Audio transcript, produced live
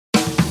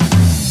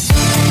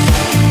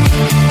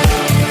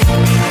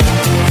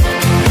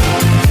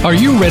Are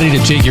you ready to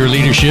take your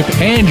leadership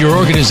and your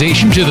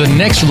organization to the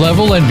next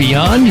level and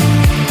beyond?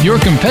 Your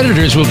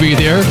competitors will be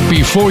there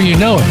before you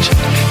know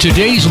it.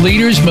 Today's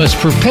leaders must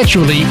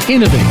perpetually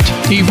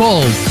innovate,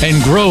 evolve,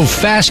 and grow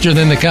faster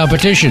than the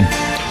competition.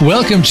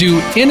 Welcome to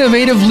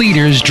Innovative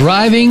Leaders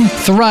Driving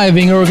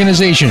Thriving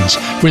Organizations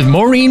with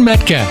Maureen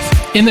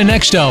Metcalf. In the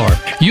next hour,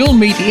 you'll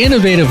meet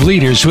innovative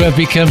leaders who have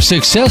become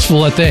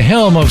successful at the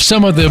helm of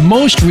some of the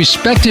most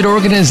respected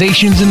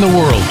organizations in the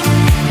world.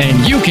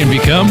 And you can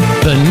become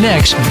the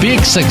next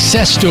big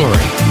success story.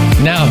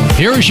 Now,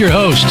 here's your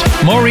host,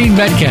 Maureen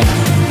Metcalf.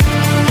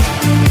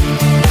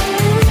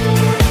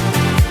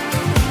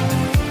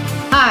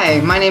 Hi,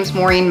 my name's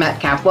Maureen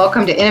Metcalf.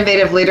 Welcome to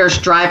Innovative Leaders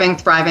Driving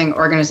Thriving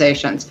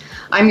Organizations.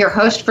 I'm your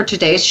host for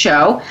today's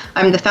show.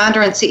 I'm the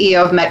founder and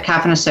CEO of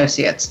Metcalf &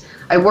 Associates.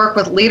 I work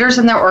with leaders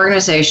in their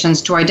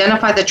organizations to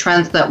identify the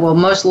trends that will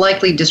most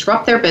likely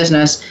disrupt their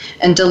business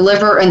and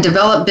deliver and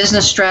develop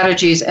business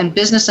strategies and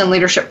business and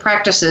leadership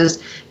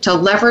practices to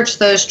leverage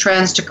those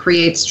trends to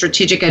create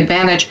strategic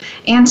advantage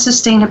and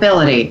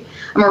sustainability.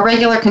 I'm a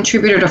regular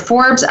contributor to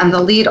Forbes and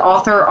the lead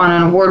author on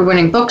an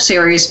award-winning book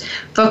series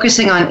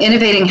focusing on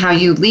innovating how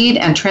you lead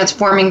and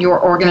transforming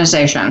your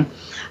organization.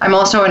 I'm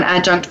also an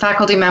adjunct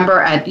faculty member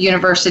at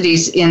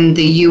universities in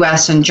the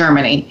U.S. and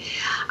Germany.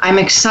 I'm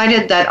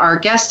excited that our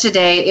guest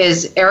today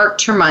is Eric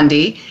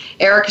Termuende.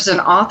 Eric is an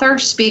author,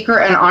 speaker,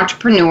 and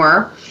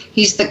entrepreneur.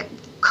 He's the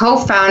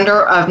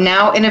co-founder of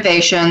Now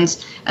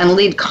Innovations and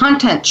lead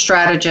content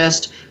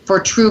strategist for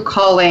True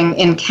Calling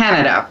in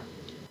Canada.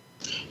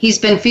 He's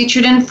been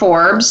featured in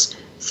Forbes,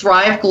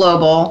 Thrive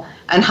Global,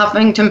 and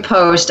Huffington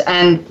Post,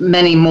 and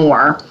many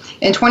more.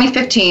 In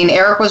 2015,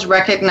 Eric was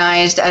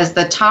recognized as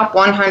the top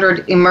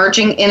 100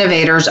 emerging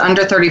innovators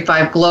under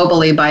 35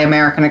 globally by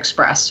American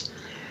Express.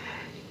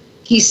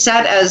 He's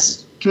set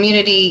as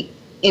Community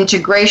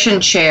Integration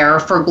Chair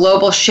for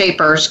Global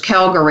Shapers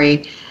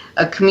Calgary,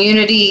 a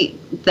community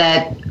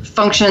that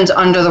functions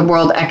under the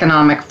World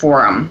Economic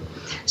Forum.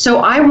 So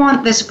I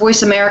want this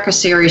Voice America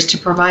series to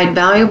provide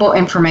valuable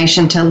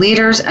information to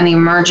leaders and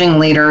emerging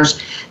leaders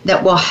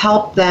that will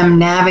help them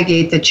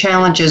navigate the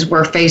challenges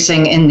we're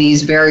facing in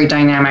these very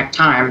dynamic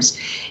times.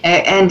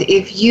 And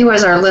if you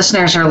as our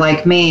listeners are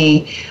like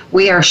me,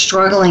 we are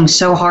struggling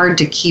so hard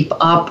to keep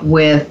up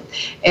with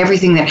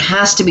everything that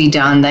has to be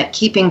done, that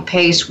keeping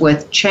pace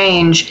with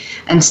change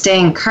and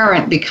staying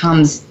current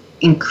becomes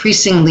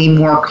increasingly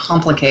more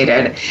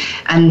complicated.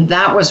 And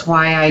that was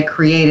why I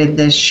created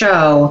this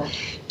show,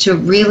 to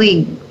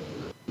really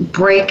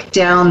break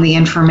down the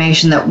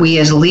information that we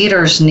as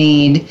leaders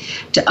need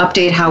to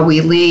update how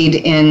we lead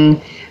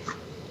in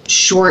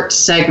short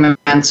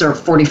segments or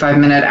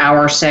 45-minute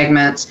hour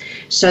segments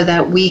so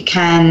that we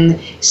can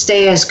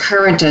stay as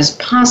current as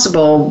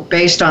possible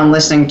based on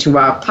listening to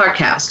a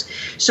podcast.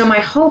 So my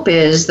hope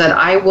is that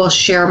I will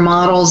share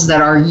models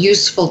that are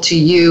useful to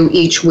you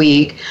each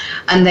week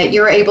and that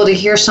you're able to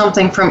hear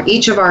something from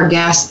each of our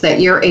guests that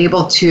you're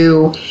able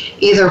to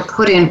either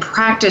put in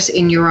practice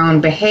in your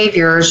own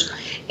behaviors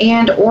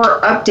and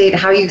or update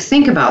how you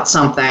think about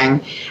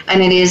something.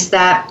 And it is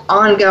that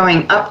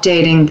ongoing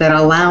updating that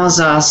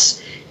allows us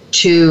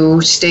to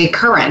stay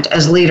current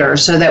as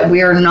leaders so that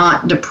we're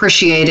not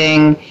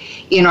depreciating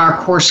in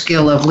our core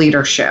skill of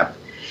leadership.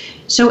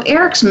 So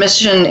Eric's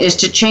mission is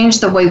to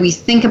change the way we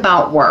think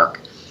about work.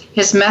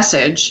 His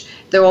message: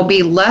 there will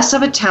be less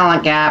of a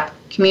talent gap,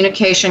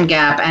 communication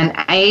gap, and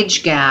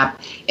age gap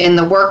in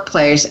the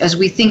workplace as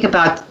we think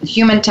about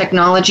human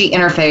technology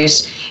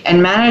interface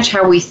and manage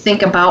how we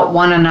think about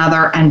one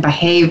another and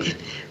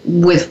behave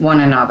with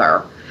one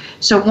another.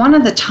 So one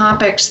of the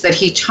topics that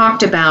he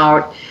talked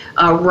about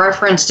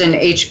referenced an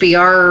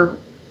HBR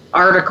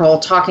article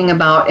talking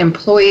about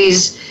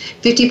employees,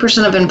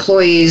 50% of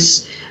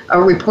employees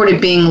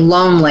reported being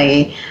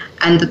lonely,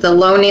 and that the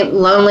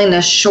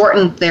loneliness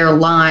shortened their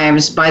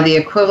lives by the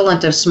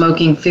equivalent of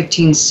smoking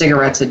 15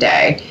 cigarettes a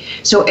day.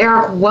 So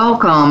Eric,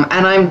 welcome,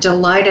 and I'm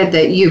delighted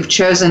that you've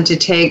chosen to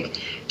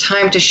take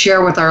time to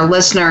share with our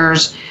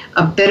listeners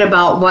a bit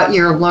about what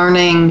you're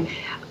learning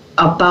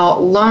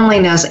about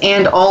loneliness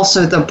and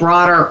also the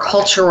broader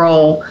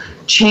cultural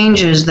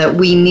changes that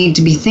we need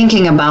to be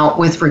thinking about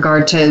with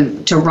regard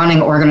to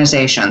running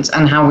organizations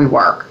and how we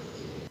work.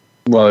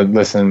 Well,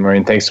 listen,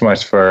 Maureen, thanks so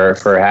much for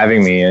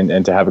having me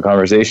and to have a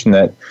conversation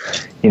that,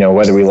 you know,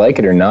 whether we like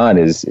it or not,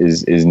 is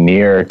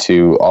near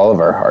to all of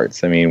our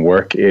hearts. I mean,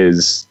 work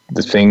is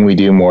the thing we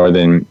do more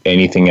than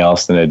anything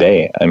else in a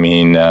day. I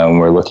mean,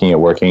 we're looking at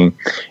working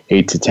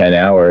 8 to 10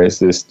 hours.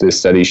 This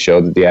study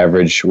showed that the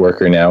average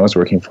worker now is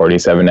working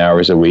 47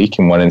 hours a week,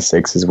 and 1 in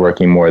 6 is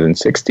working more than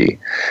 60.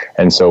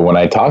 And so when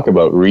I talk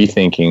about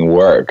rethinking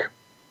work,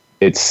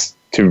 it's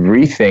to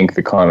rethink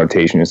the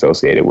connotation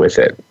associated with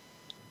it.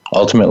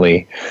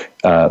 Ultimately,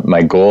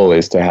 my goal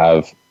is to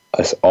have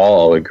us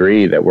all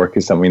agree that work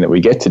is something that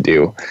we get to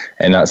do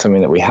and not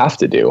something that we have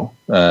to do.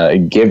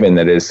 given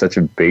that it is such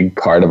a big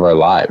part of our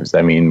lives.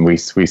 I mean, we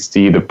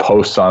see the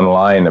posts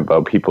online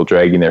about people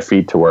dragging their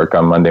feet to work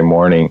on Monday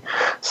morning,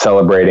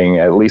 celebrating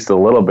at least a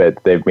little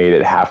bit they've made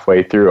it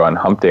halfway through on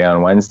hump day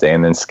on Wednesday,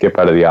 and then skip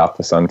out of the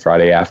office on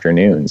Friday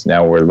afternoons.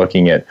 Now we're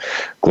looking at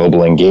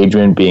global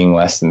engagement being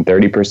less than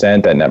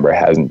 30%. That number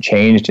hasn't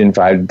changed in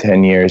 5 to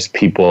 10 years.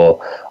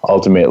 People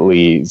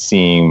ultimately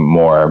seeing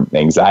more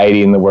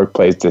anxiety in the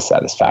workplace,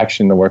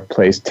 dissatisfaction in the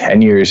workplace,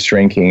 tenure is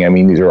shrinking. I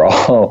mean, these are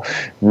all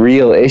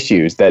real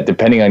issues that,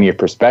 depending on your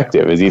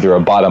perspective, is either a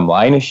bottom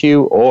line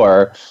issue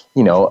or,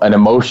 an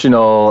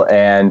emotional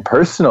and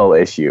personal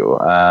issue,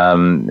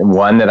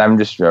 one that I'm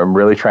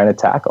really trying to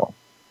tackle.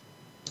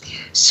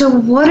 So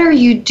what are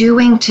you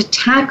doing to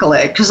tackle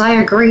it? Because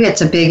I agree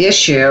it's a big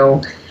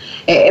issue.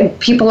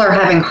 People are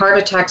having heart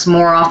attacks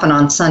more often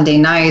on Sunday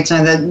nights.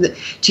 And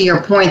to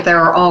your point, there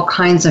are all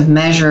kinds of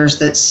measures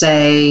that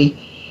say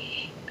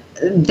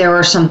there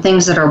are some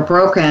things that are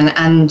broken.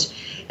 And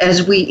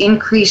as we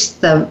increase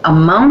the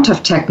amount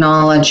of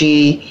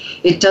technology,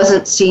 it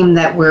doesn't seem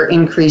that we're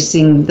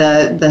increasing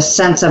the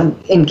sense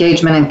of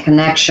engagement and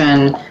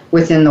connection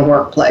within the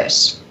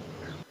workplace.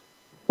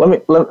 Let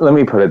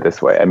me put it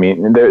this way. I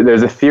mean,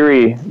 there's a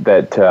theory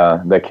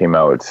that came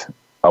out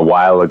a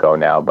while ago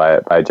now by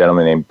a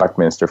gentleman named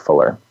Buckminster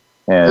Fuller.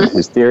 And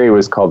his theory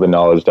was called the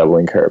knowledge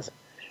doubling curve.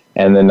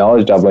 And the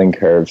knowledge doubling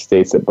curve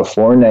states that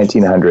before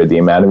 1900, the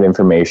amount of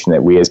information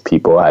that we as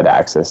people had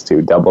access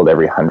to doubled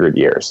every 100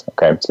 years.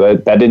 Okay, so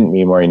that didn't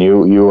mean, Maureen,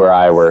 you or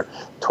I were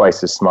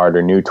twice as smart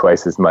or knew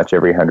twice as much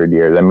every 100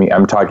 years. I mean,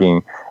 I'm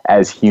talking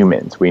as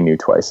humans, we knew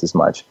twice as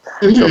much.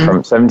 Mm-hmm. So from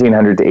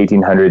 1700 to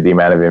 1800, the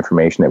amount of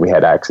information that we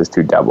had access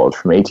to doubled.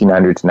 From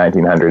 1800 to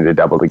 1900, it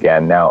doubled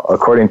again. Now,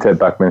 according to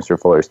Buckminster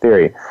Fuller's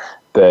theory,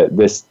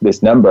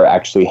 this number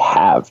actually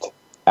halved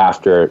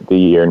after the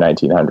year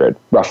 1900,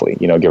 roughly,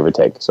 give or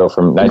take. So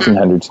from 1900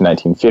 to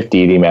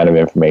 1950, the amount of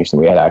information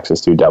we had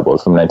access to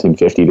doubled. From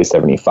 1950 to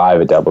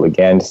 75, it doubled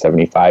again. To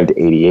 75 to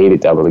 88,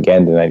 it doubled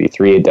again. To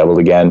 93, it doubled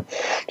again.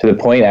 To the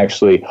point,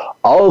 actually,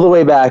 all the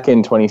way back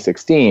in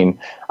 2016,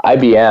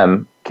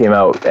 IBM came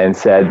out and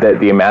said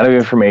that the amount of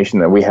information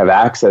that we have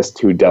access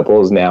to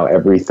doubles now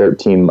every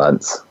 13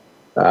 months.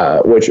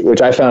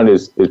 Which I found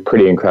is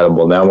pretty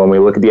incredible. Now, when we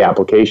look at the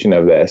application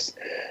of this,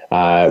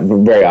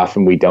 very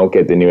often we don't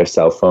get the newest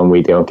cell phone,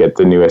 we don't get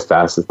the newest,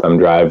 fastest thumb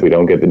drive, we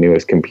don't get the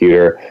newest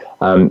computer.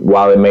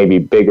 While it may be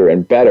bigger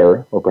and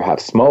better, or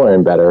perhaps smaller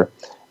and better,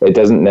 it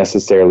doesn't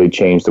necessarily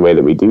change the way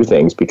that we do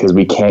things because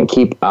we can't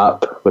keep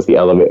up with the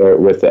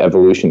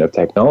evolution of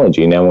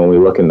technology. Now, when we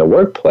look in the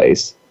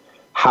workplace,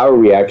 how are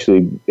we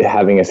actually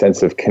having a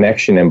sense of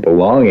connection and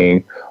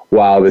belonging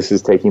while this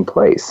is taking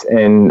place?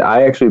 And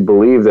I actually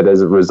believe that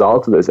as a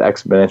result of this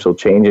exponential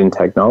change in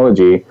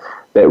technology,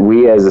 that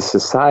we as a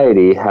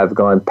society have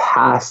gone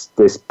past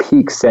this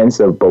peak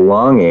sense of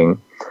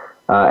belonging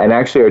and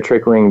actually are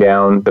trickling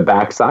down the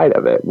backside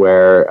of it,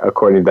 where,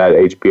 according to that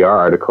HBR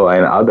article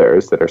and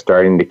others that are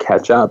starting to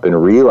catch up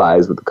and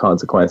realize what the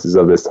consequences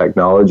of this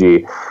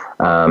technology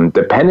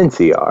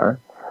dependency are,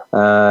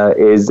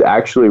 is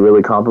actually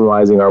really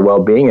compromising our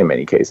well-being in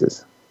many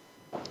cases.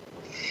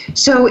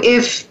 So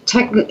if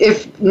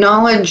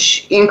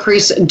knowledge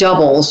increase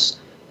doubles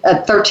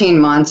at 13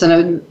 months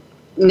and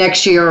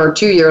next year or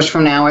 2 years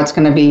from now, it's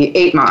going to be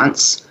 8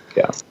 months.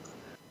 Yeah.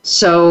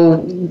 So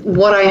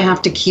what I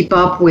have to keep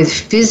up with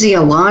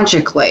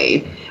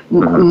physiologically,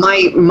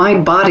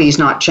 my body's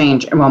not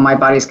changing. Well, my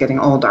body's getting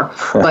older,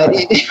 but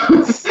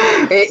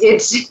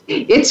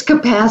its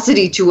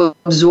capacity to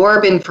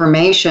absorb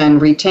information,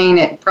 retain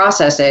it,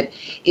 process it,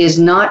 is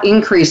not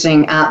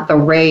increasing at the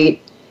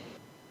rate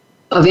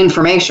of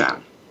information.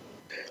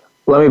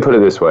 Let me put it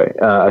this way.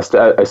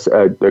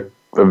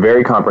 A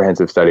very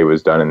comprehensive study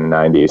was done in the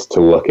 90s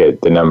to look at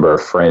the number of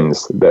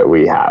friends that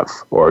we have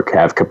or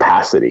have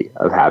capacity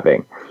of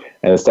having.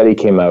 And the study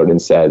came out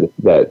and said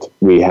that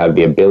we have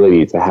the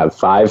ability to have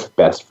 5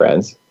 best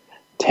friends,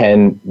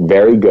 10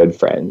 very good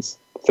friends,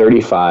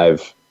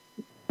 35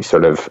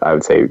 sort of, I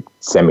would say,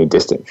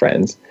 semi-distant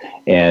friends,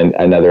 and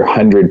another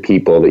 100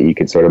 people that you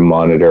could sort of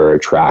monitor or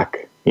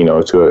track,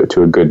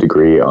 to a good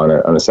degree on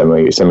a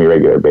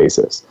semi-regular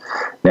basis.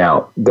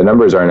 Now, the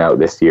numbers aren't out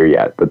this year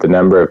yet, but the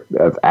number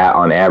of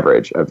on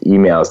average of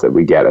emails that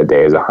we get a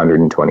day is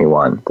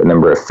 121. The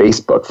number of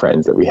Facebook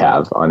friends that we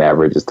have on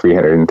average is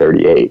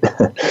 338.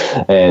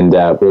 And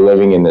we're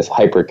living in this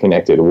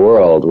hyper-connected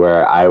world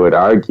where I would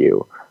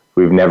argue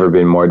we've never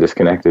been more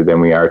disconnected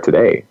than we are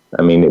today.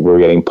 I mean, we're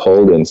getting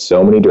pulled in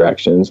so many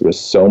directions with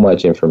so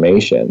much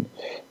information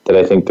that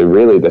I think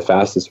the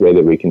fastest way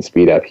that we can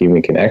speed up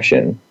human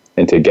connection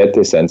and to get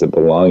this sense of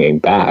belonging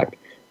back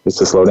is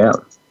to slow down.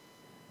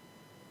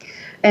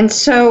 And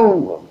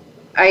so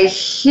I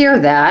hear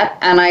that,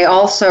 and I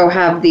also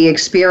have the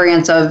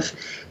experience of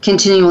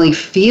continually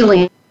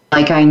feeling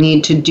like I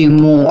need to do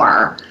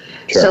more.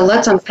 Sure. So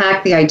let's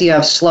unpack the idea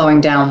of slowing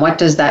down. What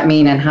does that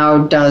mean, and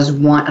how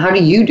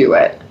do you do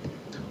it?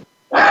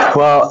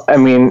 Well, I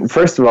mean,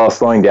 first of all,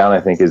 slowing down, I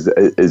think,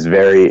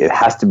 it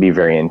has to be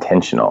very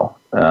intentional.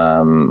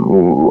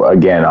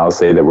 Again, I'll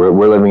say that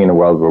we're living in a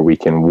world where we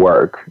can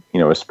work,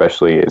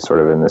 especially sort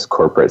of in this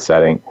corporate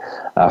setting,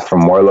 from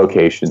more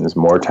locations,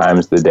 more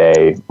times the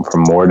day,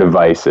 from more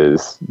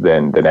devices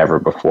than ever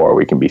before.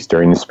 We can be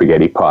stirring the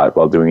spaghetti pot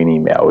while doing an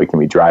email. We can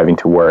be driving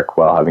to work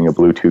while having a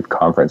Bluetooth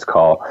conference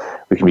call.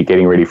 We can be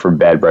getting ready for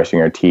bed, brushing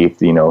our teeth,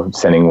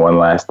 sending one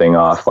last thing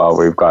off while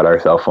we've got our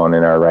cell phone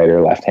in our right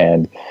or left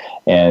hand.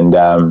 And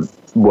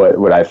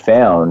what I've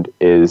found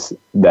is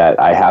that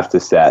I have to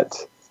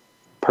set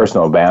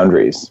personal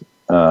boundaries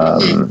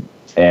and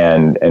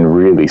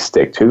really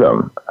stick to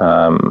them.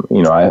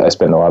 I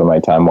spend a lot of my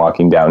time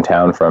walking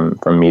downtown from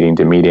meeting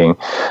to meeting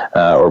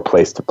or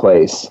place to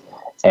place.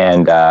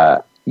 And,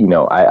 I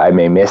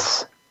may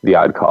miss the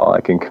odd call.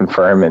 I can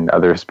confirm, and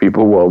others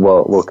people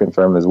will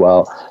confirm as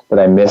well, that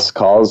I miss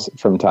calls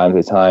from time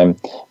to time.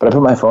 But I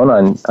put my phone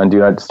on Do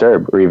Not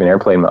Disturb or even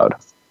airplane mode,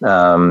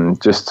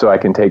 just so I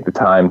can take the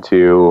time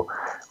to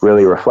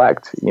really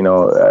reflect.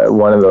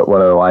 One of the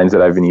lines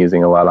that I've been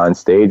using a lot on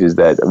stage is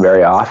that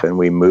very often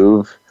we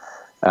move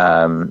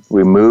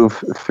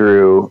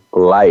through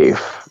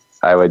life,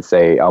 I would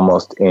say,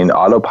 almost in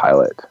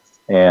autopilot,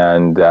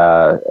 and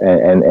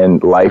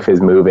life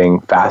is moving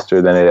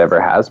faster than it ever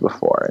has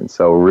before. And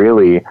so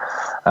really,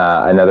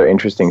 another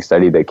interesting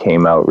study that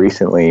came out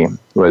recently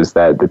was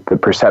that the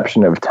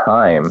perception of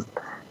time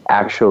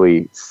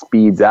actually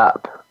speeds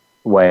up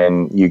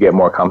when you get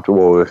more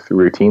comfortable with the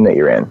routine that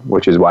you're in,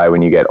 which is why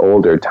when you get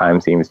older, time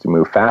seems to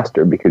move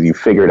faster because you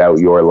figured out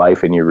your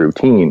life and your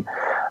routine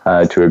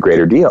to a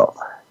greater deal.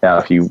 Now,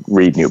 if you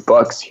read new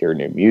books, hear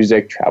new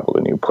music, travel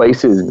to new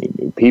places, meet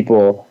new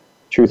people,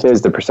 truth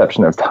is the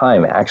perception of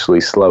time actually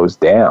slows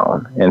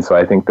down. And so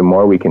I think the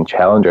more we can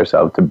challenge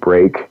ourselves to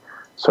break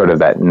sort of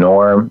that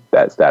norm,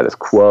 that status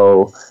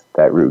quo,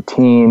 that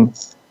routine,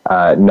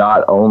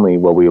 not only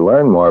will we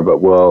learn more, but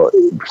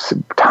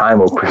time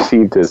will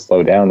proceed to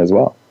slow down as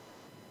well.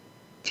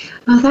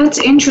 Oh, that's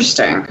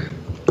interesting.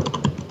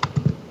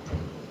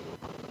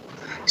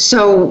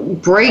 So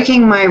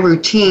breaking my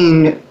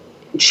routine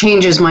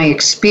changes my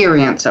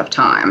experience of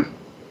time.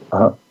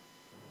 Uh-huh.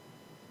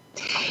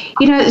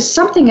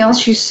 Something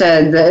else you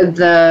said,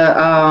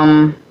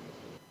 the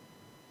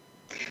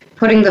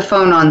putting the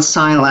phone on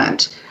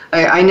silent.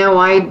 I know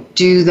I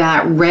do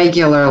that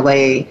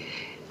regularly.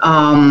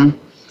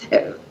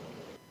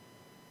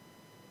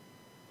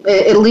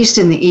 At least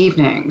in the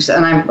evenings,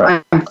 and I'm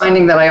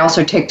finding that I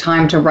also take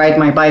time to ride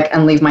my bike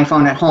and leave my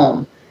phone at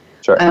home.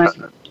 Sure. And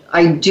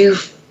I do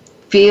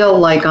feel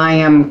like I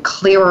am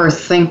clearer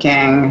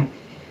thinking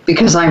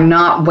because I'm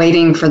not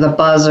waiting for the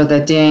buzz or the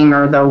ding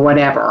or the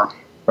whatever.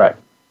 Right.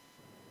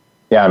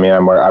 Yeah,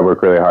 I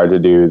work really hard to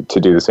do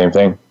the same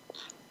thing.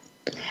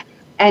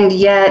 And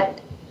yet,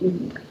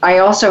 I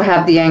also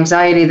have the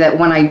anxiety that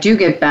when I do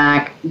get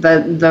back,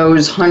 that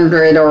those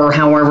 100 or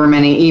however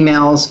many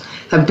emails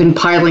have been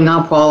piling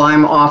up while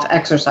I'm off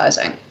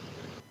exercising.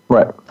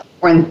 Right.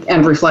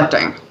 And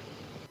reflecting.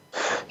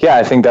 Yeah,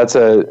 I think that's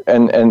and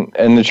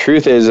the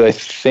truth is, I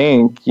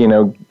think,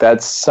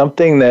 that's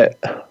something that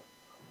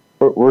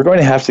we're going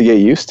to have to get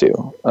used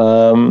to.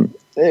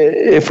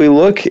 If we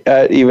look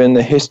at even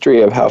the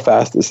history of how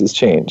fast this has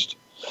changed,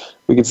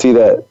 we can see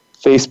that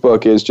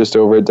Facebook is just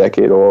over a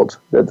decade old,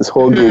 that this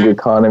whole gig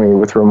economy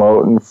with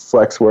remote and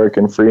flex work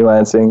and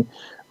freelancing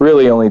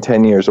really only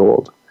 10 years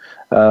old.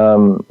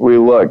 We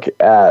look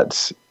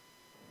at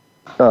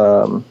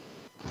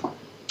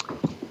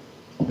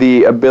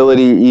the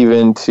ability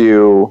even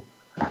to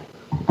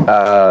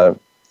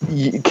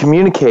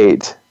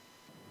communicate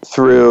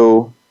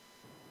through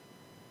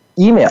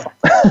email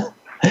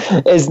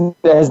is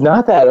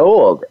not that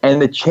old.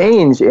 And the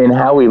change in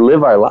how we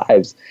live our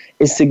lives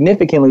is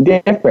significantly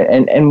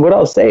different. And what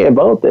I'll say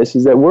about this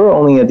is that we're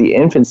only at the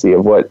infancy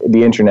of what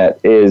the internet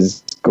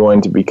is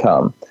going to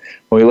become.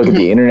 When we look at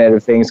the Internet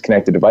of Things,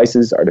 connected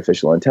devices,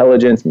 artificial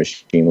intelligence,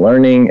 machine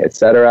learning,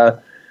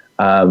 etc.,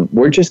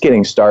 we're just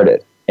getting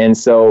started. And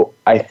so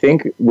I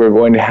think we're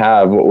going to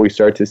have what we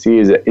start to see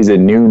is a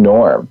new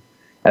norm.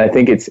 And I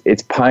think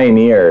it's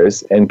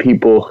pioneers and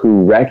people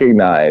who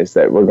recognize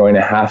that we're going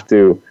to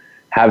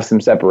have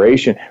some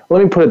separation.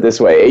 Let me put it this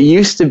way. It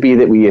used to be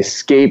that we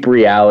escape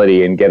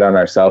reality and get on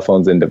our cell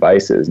phones and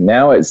devices.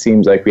 Now it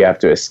seems like we have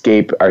to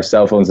escape our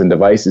cell phones and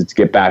devices to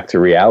get back to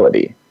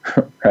reality,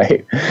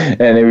 right?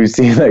 And it would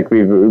seem like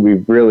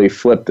we've really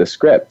flipped the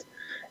script.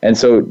 And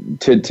so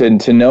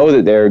to know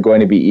that there are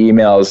going to be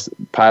emails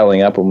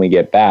piling up when we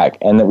get back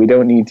and that we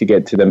don't need to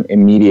get to them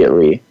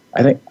immediately,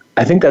 I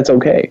think that's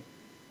okay.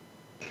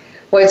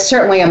 Well, it's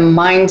certainly a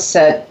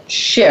mindset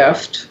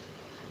shift.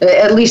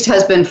 At least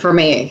has been for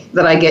me,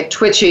 that I get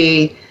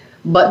twitchy,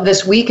 but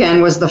this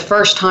weekend was the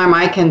first time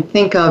I can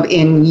think of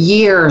in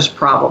years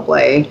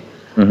probably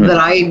that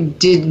I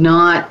did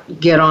not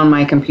get on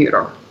my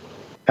computer.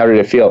 How did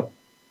it feel?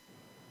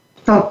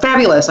 Oh,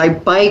 fabulous. I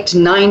biked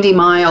 90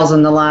 miles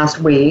in the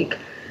last week.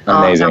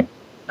 Amazing.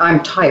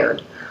 I'm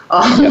tired.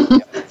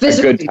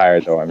 Physically. A good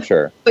tired though, I'm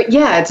sure. But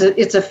yeah,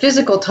 it's a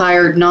physical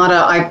tired, not a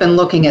I've been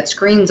looking at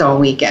screens all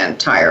weekend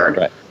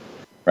tired.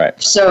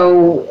 Right.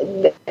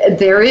 So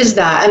there is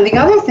that. And the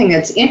other thing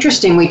that's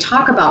interesting, we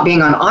talk about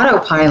being on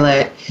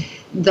autopilot,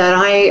 that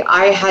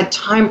I had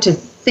time to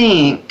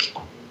think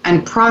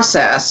and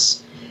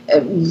process.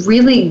 It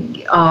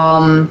really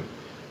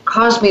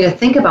caused me to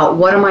think about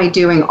what am I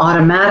doing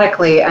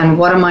automatically and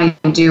what am I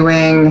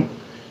doing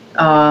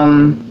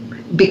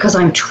because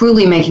I'm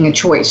truly making a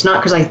choice,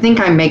 not because I think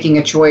I'm making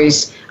a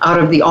choice out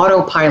of the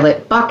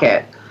autopilot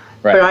bucket,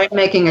 right. But I'm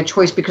making a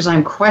choice because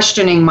I'm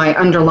questioning my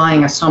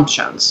underlying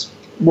assumptions.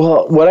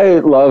 Well, what I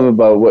love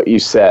about what you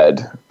said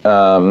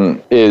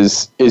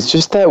is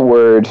just that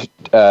word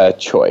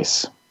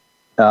choice,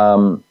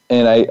 and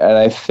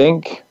I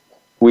think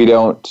we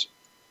don't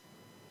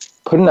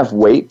put enough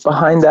weight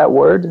behind that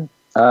word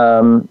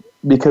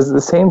because at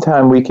the same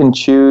time we can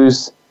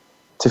choose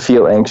to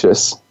feel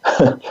anxious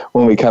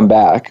when we come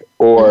back,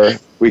 or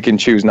we can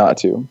choose not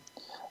to.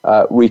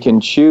 We can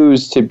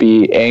choose to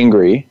be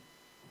angry,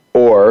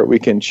 or we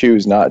can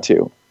choose not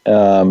to.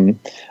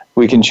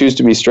 We can choose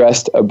to be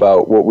stressed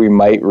about what we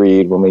might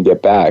read when we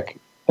get back.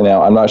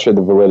 Now, I'm not sure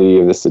the validity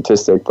of the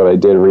statistic, but I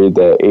did read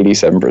that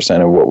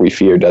 87% of what we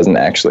fear doesn't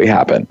actually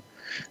happen.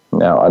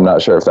 Now, I'm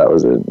not sure if that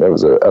was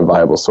a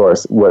viable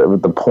source.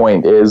 What the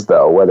point is,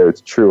 though, whether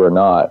it's true or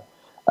not,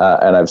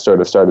 and I've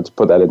sort of started to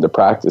put that into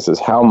practice, is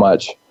how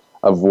much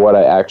of what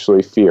I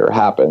actually fear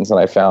happens, and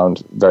I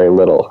found very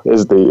little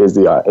is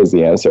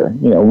the answer.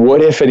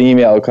 What if an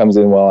email comes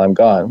in while I'm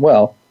gone?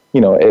 Well,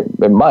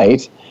 it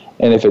might,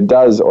 and if it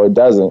does or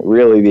doesn't,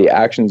 really the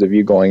actions of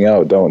you going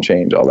out don't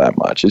change all that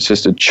much. It's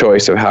just a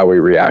choice of how we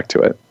react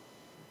to it.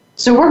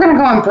 So we're going to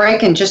go on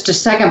break in just a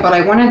second, but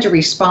I wanted to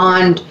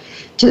respond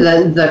to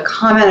the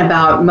comment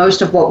about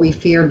most of what we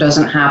fear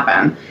doesn't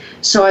happen.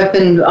 So I've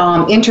been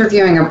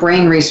interviewing a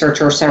brain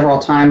researcher several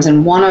times,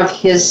 and one of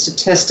his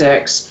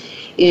statistics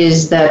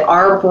is that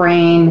our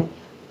brain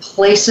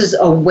places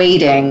a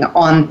weighting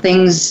on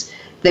things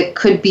that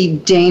could be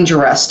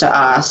dangerous to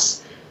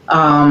us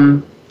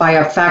by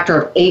a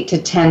factor of 8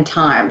 to 10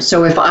 times.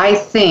 So if I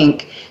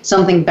think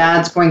something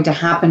bad's going to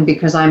happen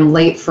because I'm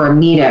late for a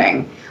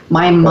meeting,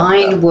 my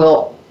mind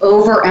will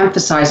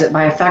overemphasize it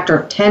by a factor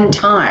of 10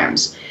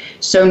 times.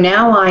 So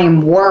now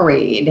I'm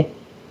worried,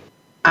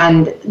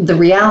 and the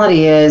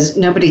reality is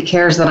nobody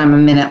cares that I'm a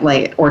minute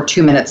late or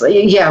 2 minutes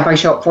late. Yeah, if I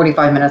show up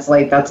 45 minutes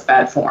late, that's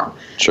bad form.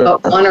 Sure.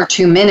 But 1 or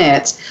 2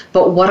 minutes.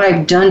 But what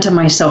I've done to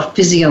myself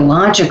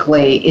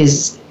physiologically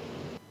is,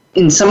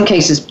 in some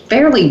cases,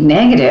 fairly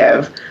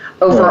negative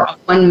over a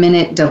 1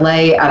 minute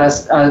delay at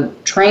a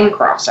train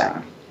crossing.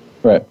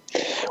 Right.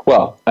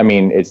 Well, I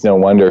mean, it's no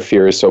wonder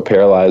fear is so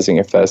paralyzing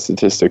if that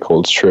statistic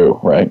holds true,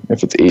 right?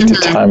 If it's 10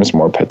 times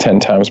more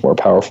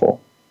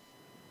powerful.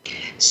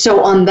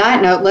 So on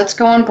that note, let's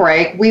go on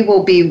break. We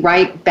will be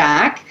right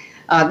back.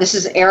 This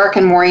is Eric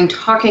and Maureen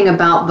talking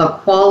about the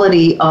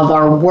quality of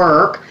our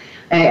work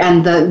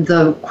and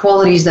the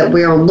qualities that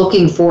we are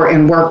looking for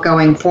in work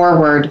going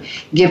forward,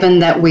 given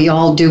that we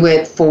all do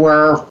it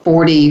for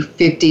 40,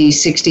 50,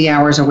 60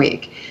 hours a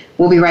week.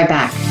 We'll be right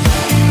back.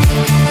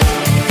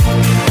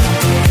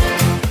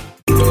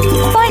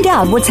 Find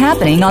out what's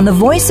happening on the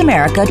Voice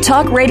America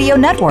Talk Radio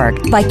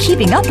Network by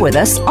keeping up with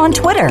us on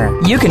Twitter.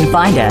 You can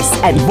find us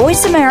at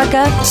Voice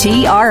America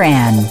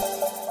TRN.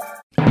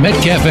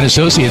 Metcalf &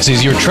 Associates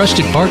is your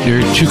trusted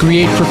partner to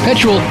create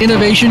perpetual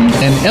innovation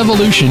and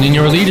evolution in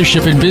your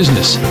leadership and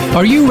business.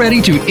 Are you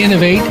ready to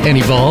innovate and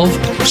evolve?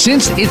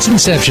 Since its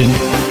inception,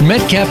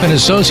 Metcalf &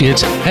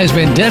 Associates has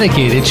been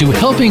dedicated to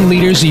helping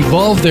leaders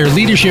evolve their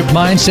leadership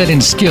mindset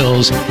and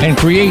skills and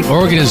create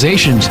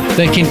organizations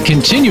that can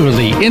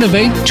continually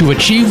innovate to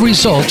achieve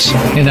results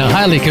in a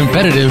highly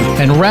competitive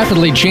and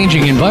rapidly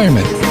changing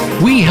environment.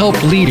 We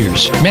help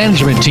leaders,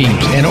 management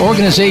teams, and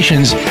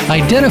organizations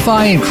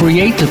identify and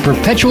create the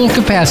perpetual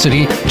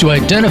capacity to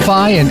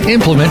identify and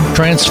implement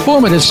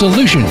transformative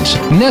solutions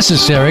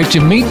necessary to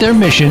meet their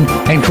mission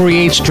and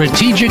create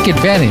strategic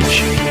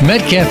advantage.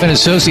 Metcalf &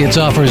 Associates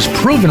offers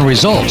proven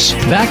results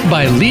backed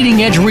by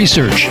leading-edge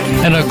research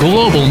and a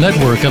global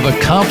network of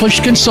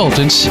accomplished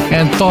consultants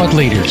and thought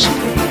leaders.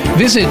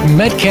 Visit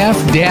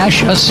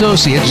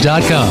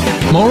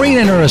Metcalf-Associates.com. Maureen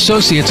and her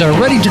associates are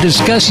ready to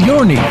discuss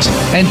your needs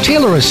and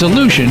tailor a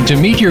solution to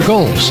meet your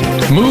goals.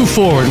 Move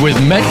forward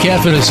with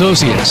Metcalf &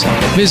 Associates.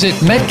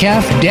 Visit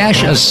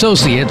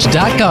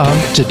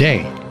Metcalf-Associates.com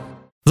today.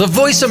 The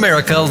Voice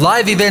America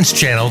Live Events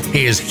channel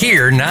is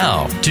here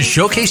now to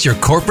showcase your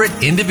corporate,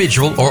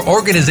 individual, or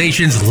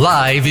organization's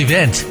live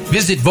event.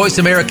 Visit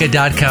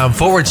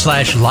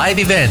voiceamerica.com/live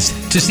events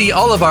to see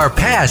all of our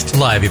past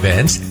live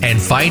events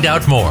and find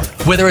out more.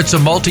 Whether it's a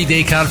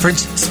multi-day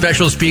conference,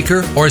 special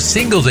speaker, or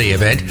single-day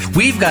event,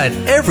 we've got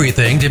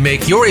everything to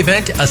make your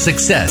event a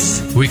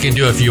success. We can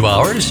do a few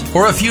hours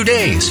or a few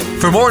days.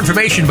 For more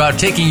information about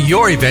taking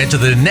your event to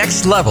the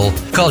next level,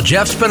 call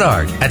Jeff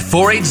Spinard at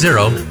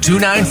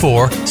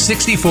 480-294-6417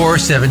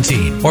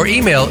 or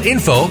email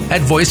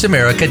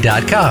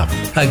info@voiceamerica.com.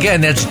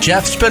 Again, that's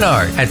Jeff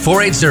Spinard at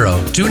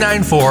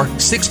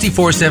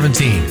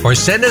 480-294-6417 or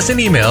send us an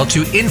email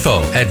to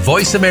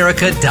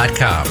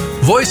info@voiceamerica.com.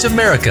 Voice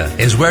America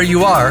is where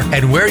you are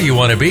and where you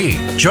want to be.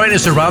 Join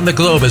us around the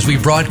globe as we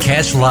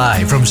broadcast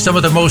live from some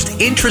of the most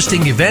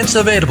interesting events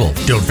available.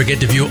 Don't forget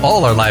to view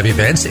all our live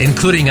events,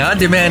 including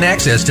on-demand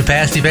access to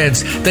past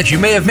events that you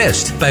may have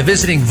missed by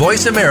visiting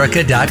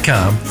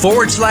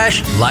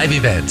voiceamerica.com/live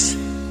events.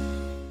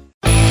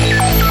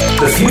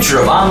 The future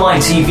of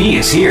online TV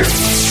is here.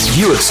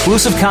 View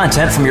exclusive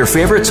content from your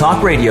favorite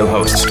talk radio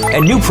hosts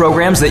and new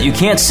programs that you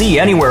can't see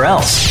anywhere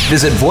else.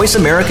 Visit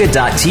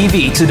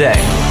voiceamerica.tv today.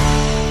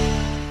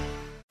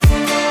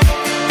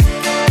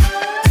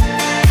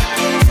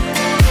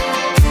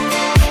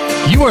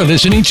 You are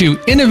listening to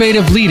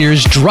Innovative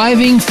Leaders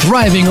Driving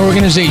Thriving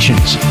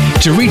Organizations.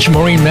 To reach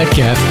Maureen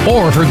Metcalf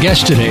or her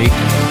guest today,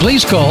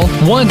 please call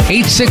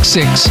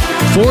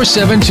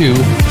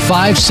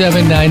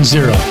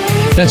 1-866-472-5790.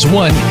 That's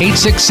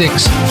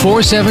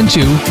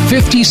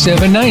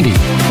 1-866-472-5790.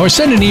 Or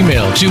send an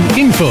email to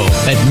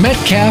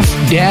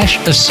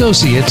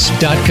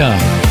info@metcalf-associates.com.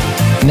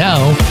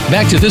 Now,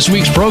 back to this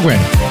week's program.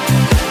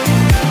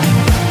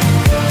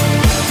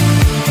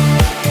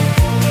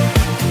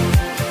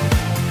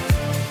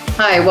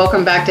 Hi,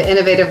 welcome back to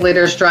Innovative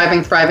Leaders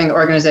Driving Thriving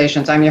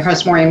Organizations. I'm your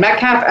host, Maureen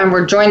Metcalf, and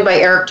we're joined by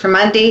Eric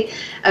Tremonti,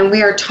 and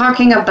we are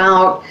talking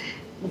about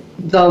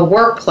the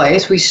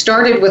workplace. We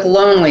started with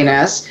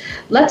loneliness.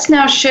 Let's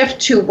now shift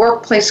to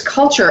workplace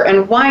culture,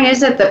 and why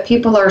is it that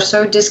people are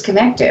so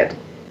disconnected?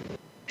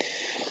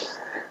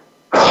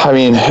 I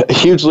mean,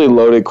 hugely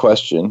loaded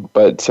question,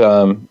 but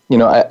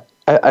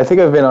I think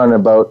I've been on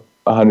about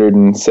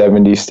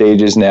 170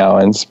 stages now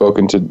and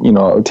spoken to,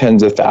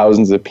 tens of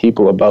thousands of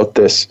people about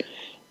this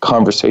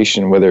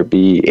conversation, whether it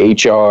be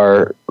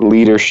HR,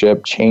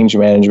 leadership, change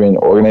management,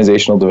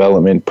 organizational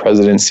development,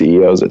 presidents,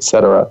 CEOs,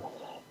 etc.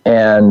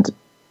 And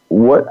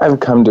what I've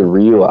come to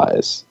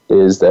realize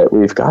is that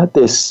we've got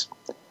this,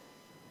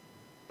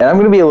 and I'm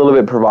going to be a little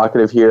bit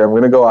provocative here. I'm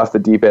going to go off the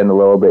deep end a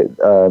little bit.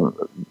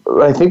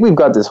 I think we've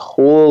got this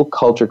whole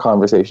culture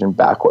conversation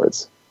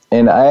backwards.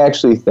 And I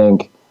actually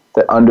think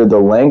that under the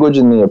language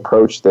and the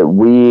approach that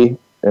we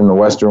in the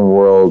Western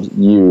world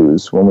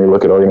use when we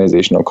look at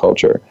organizational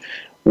culture,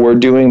 we're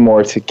doing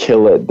more to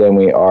kill it than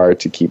we are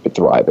to keep it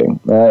thriving.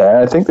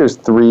 I think there's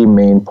three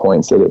main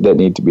points that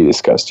need to be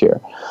discussed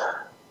here.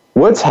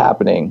 What's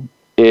happening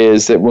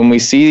is that when we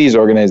see these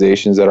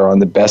organizations that are on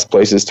the best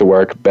places to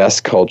work,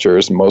 best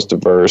cultures, most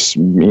diverse,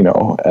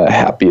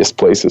 happiest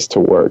places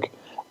to work,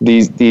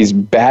 these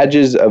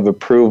badges of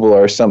approval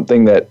are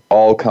something that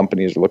all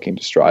companies are looking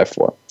to strive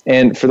for.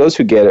 And for those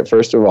who get it,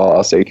 first of all,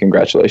 I'll say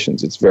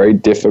congratulations. It's very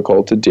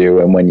difficult to do,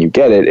 and when you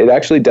get it, it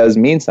actually does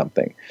mean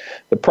something.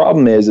 The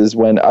problem is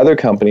when other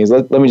companies,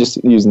 let me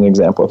just use an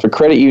example. If a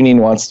credit union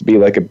wants to be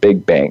like a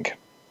big bank,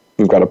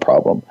 we've got a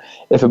problem.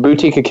 If a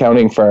boutique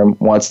accounting firm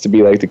wants to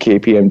be like the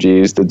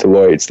KPMGs, the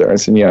Deloittes, the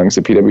Ernst & Youngs,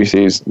 the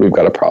PwCs, we've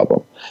got a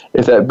problem.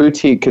 If that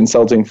boutique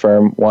consulting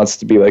firm wants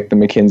to be like the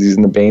McKinseys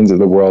and the Bains of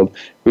the world,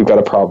 we've got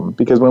a problem.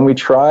 Because when we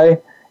try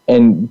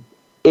and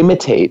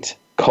imitate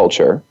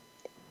culture,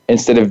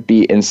 instead of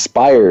be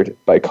inspired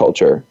by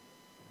culture,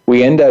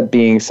 we end up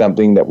being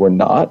something that we're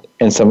not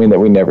and something that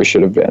we never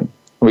should have been.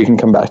 We can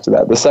come back to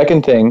that. The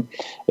second thing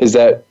is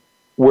that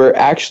we're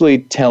actually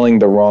telling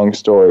the wrong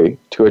story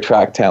to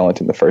attract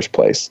talent in the first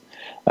place.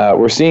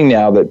 We're seeing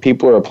now that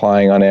people are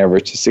applying on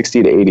average to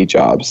 60 to 80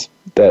 jobs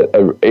that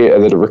a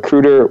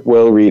recruiter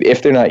will read.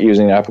 If they're not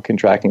using an applicant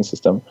tracking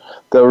system,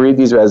 they'll read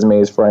these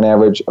resumes for an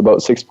average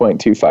about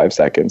 6.25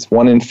 seconds.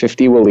 1 in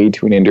 50 will lead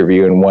to an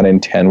interview, and 1 in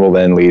 10 will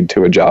then lead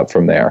to a job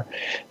from there.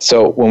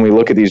 So when we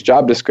look at these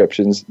job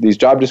descriptions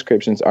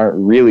aren't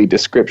really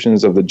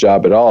descriptions of the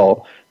job at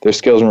all. They're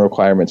skills and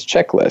requirements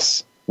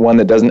checklists, one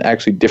that doesn't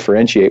actually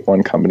differentiate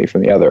one company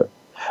from the other.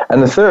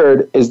 And the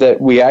third is that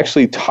we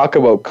actually talk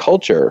about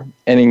culture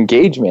and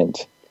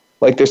engagement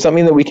like there's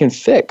something that we can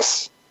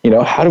fix.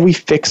 How do we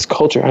fix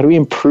culture? How do we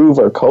improve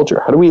our culture?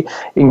 How do we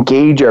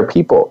engage our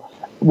people?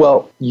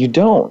 Well, you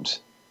don't.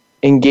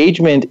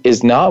 Engagement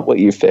is not what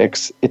you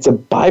fix. It's a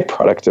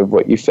byproduct of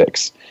what you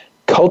fix.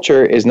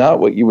 Culture is not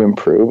what you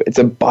improve. It's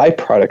a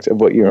byproduct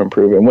of what you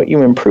improve. And what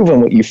you improve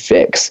and what you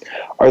fix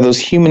are those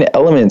human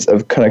elements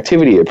of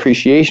connectivity,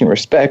 appreciation,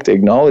 respect,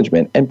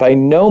 acknowledgement. And by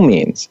no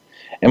means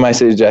am I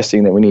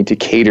suggesting that we need to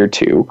cater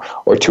to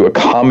or to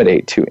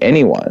accommodate to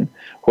anyone.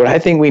 What I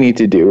think we need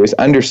to do is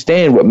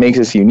understand what makes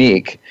us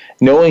unique,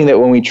 knowing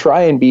that when we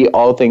try and be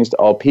all things to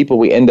all people,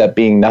 we end up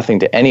being nothing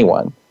to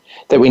anyone.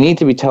 That we need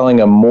to be telling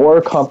a more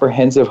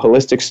comprehensive,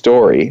 holistic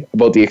story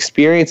about the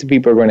experience that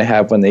people are going to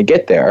have when they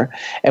get there.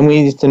 And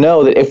we need to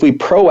know that if we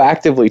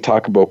proactively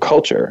talk about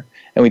culture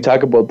and we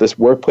talk about this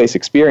workplace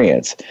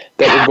experience,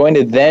 that we're going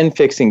to then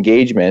fix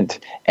engagement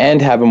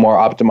and have a more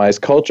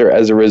optimized culture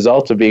as a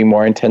result of being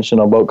more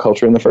intentional about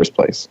culture in the first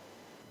place.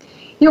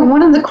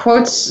 One of the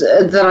quotes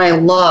that I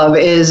love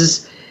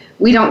is,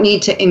 we don't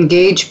need to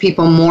engage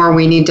people more,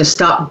 we need to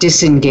stop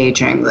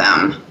disengaging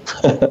them.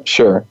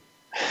 Sure.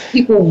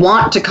 People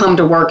want to come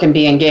to work and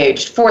be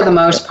engaged for the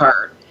most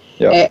part.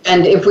 Yep.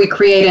 And if we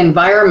create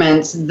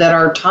environments that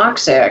are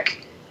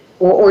toxic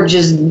or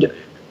just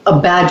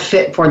a bad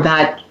fit for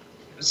that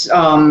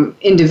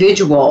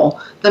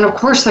individual, then of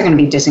course they're going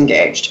to be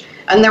disengaged.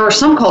 And there are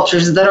some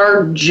cultures that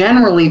are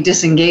generally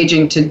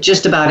disengaging to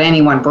just about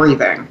anyone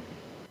breathing.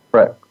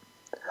 Right.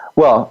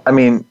 Well, I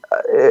mean,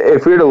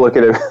 if we were to look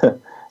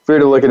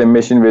at a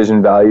mission,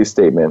 vision, value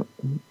statement,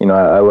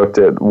 I looked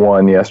at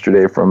one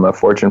yesterday from a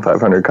Fortune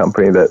 500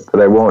 company that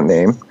I won't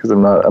name because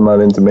I'm not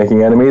into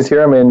making enemies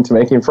here. I'm into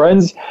making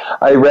friends.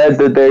 I read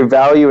that they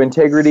value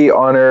integrity,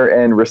 honor,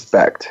 and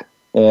respect.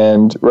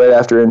 And right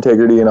after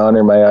integrity and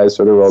honor, my eyes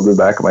sort of rolled to the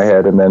back of my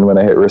head. And then when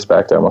I hit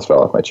respect, I almost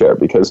fell off my chair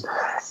because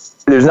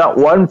there's not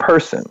one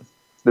person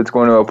that's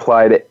going to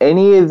apply to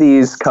any of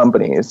these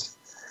companies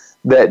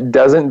that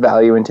doesn't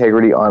value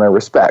integrity, honor,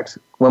 respect.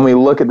 When we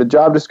look at the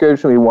job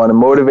description, we want a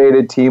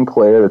motivated team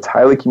player that's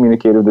highly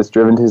communicative, that's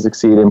driven to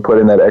succeed and put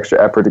in that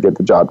extra effort to get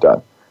the job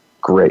done.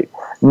 Great.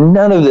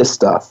 None of this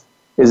stuff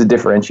is a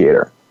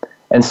differentiator.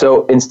 And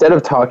so instead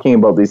of talking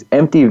about these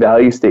empty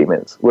value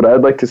statements, what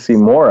I'd like to see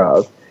more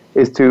of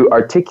is to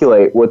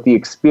articulate what the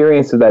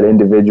experience of that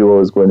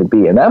individual is going to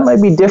be. And that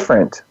might be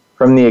different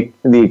from the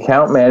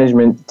account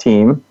management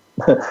team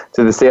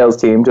to the sales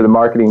team, to the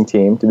marketing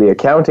team, to the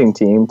accounting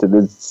team, to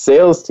the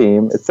sales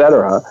team,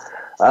 etc.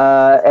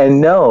 And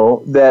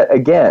know that,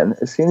 again,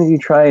 as soon as you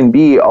try and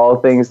be all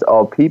things to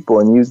all people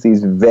and use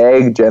these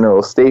vague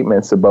general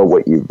statements about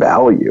what you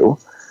value,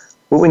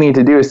 what we need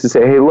to do is to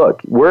say, hey,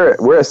 look,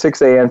 we're a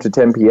 6 a.m. to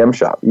 10 p.m.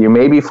 shop. You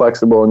may be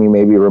flexible and you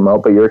may be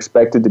remote, but you're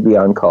expected to be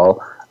on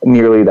call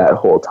nearly that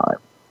whole time.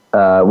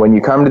 When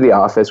you come to the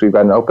office, we've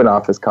got an open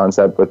office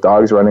concept with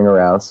dogs running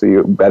around, so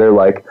you better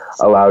like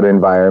a loud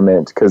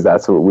environment because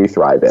that's what we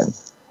thrive in.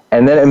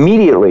 And then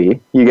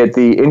immediately you get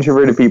the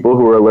introverted people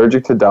who are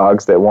allergic to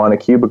dogs that want a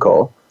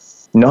cubicle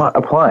not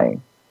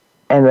applying.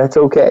 And that's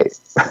okay.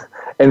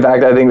 In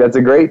fact, I think that's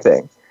a great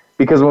thing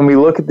because when we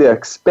look at the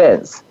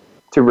expense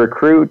to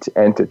recruit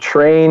and to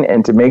train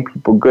and to make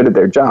people good at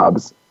their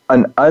jobs,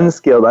 an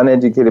unskilled,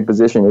 uneducated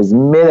position is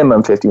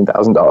minimum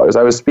 $15,000.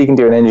 I was speaking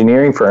to an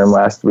engineering firm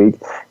last week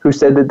who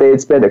said that they had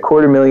spent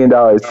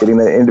 $250,000 getting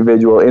that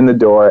individual in the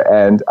door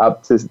and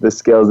up to the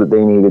skills that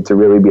they needed to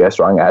really be a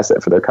strong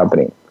asset for their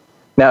company.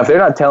 Now, if they're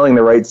not telling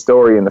the right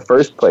story in the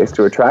first place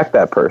to attract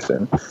that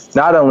person,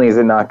 not only is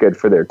it not good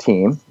for their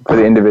team, for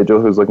the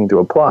individual who's looking to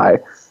apply,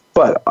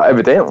 but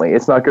evidently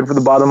it's not good for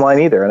the bottom line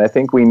either. And I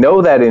think we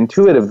know that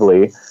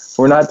intuitively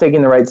we're not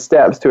taking the right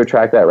steps to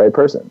attract that right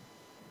person.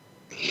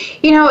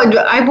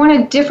 I want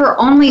to differ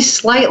only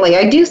slightly.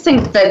 I do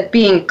think that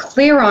being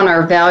clear on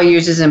our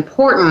values is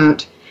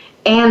important,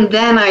 and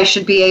then I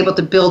should be able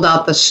to build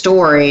out the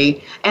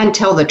story and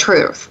tell the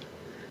truth,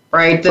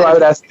 right? So I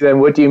would ask you then,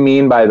 what do you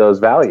mean by those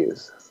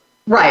values?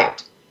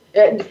 Right.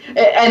 And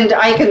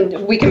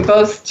we can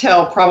both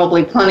tell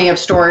probably plenty of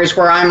stories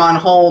where I'm on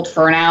hold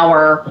for an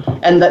hour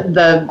and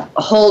the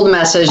hold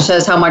message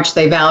says how much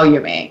they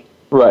value me.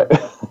 Right.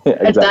 Yeah,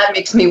 exactly. And that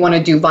makes me want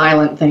to do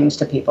violent things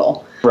to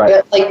people.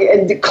 Right.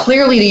 Like,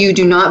 clearly you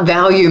do not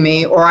value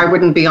me, or I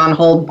wouldn't be on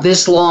hold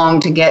this long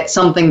to get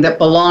something that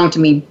belonged to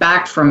me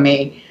back from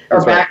me,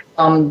 or back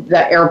from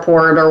the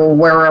airport or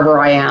wherever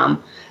I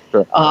am.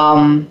 Sure.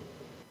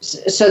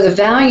 So the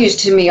values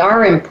to me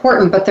are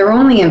important, but they're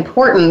only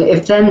important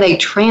if then they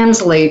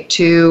translate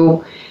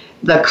to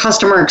the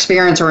customer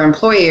experience or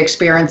employee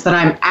experience that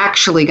I'm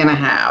actually going to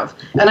have.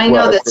 And I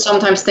know that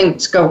sometimes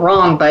things go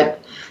wrong,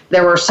 but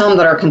there are some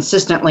that are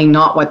consistently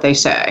not what they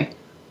say.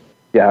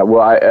 Yeah,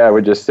 well, I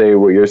would just say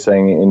what you're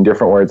saying in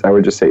different words. I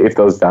would just say if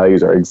those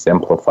values are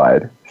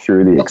exemplified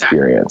through the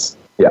experience.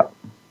 Yeah.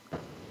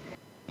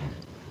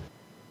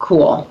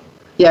 Cool.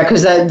 Yeah,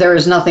 because there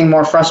is nothing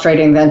more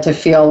frustrating than to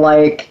feel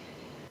like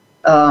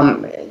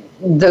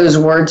those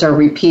words are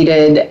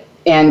repeated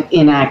and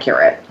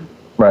inaccurate.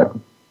 Right.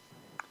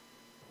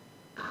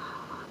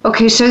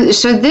 Okay, so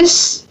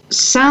this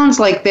sounds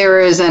like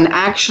there is an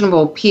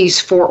actionable piece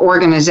for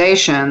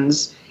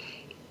organizations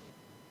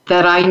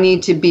that I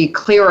need to be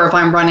clear if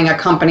I'm running a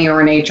company or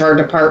an HR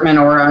department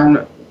or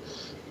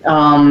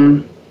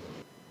an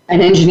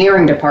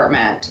engineering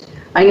department.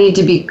 I need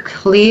to be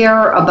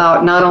clear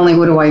about not only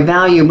what do I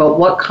value, but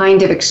what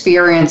kind of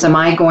experience am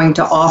I going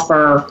to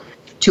offer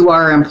to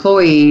our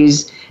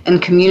employees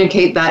and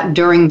communicate that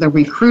during the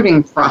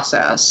recruiting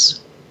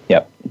process.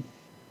 Yep.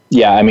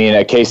 Yeah, I mean,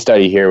 a case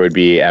study here would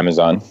be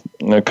Amazon,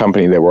 a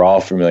company that we're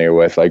all familiar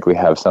with. Like, we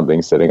have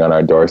something sitting on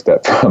our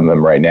doorstep from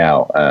them right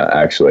now,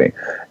 actually.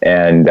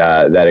 And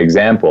that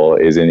example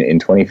is in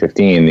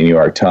 2015, the New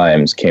York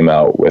Times came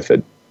out with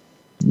a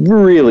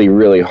really,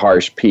 really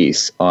harsh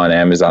piece on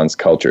Amazon's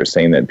culture,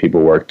 saying that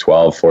people work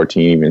 12,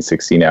 14, even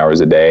 16 hours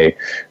a day,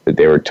 that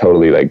they were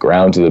totally like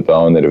ground to the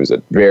bone, that it was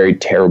a very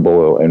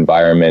terrible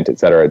environment, et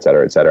cetera, et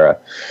cetera, et cetera.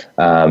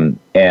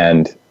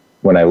 And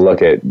when I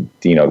look at,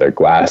 their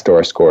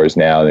Glassdoor scores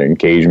now, their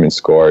engagement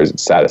scores,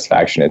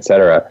 satisfaction, et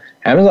cetera,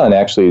 Amazon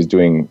actually is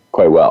doing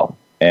quite well.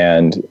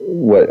 And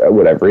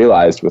what I've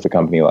realized with a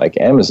company like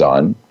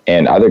Amazon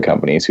and other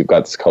companies who've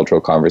got this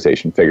cultural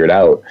conversation figured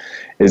out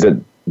is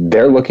that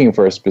they're looking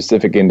for a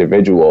specific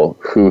individual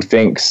who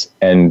thinks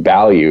and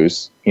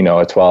values, a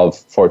 12,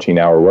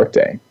 14-hour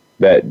workday.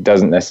 that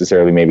doesn't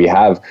necessarily maybe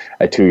have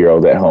a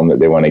 2-year-old at home that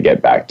they want to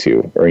get back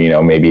to, or,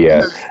 maybe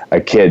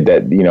a kid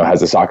that,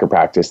 has a soccer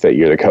practice that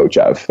you're the coach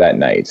of that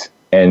night.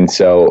 And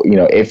so,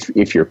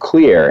 if you're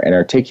clear and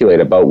articulate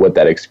about what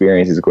that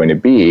experience is going to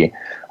be,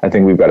 I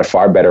think we've got a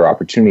far better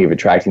opportunity of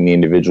attracting the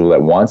individual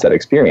that wants that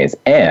experience.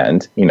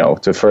 And,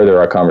 to further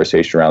our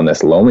conversation around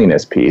this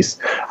loneliness piece,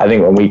 I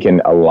think when we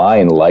can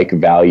align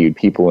like-valued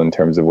people in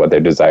terms of what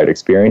their desired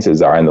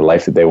experiences are and the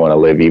life that they want to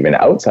live even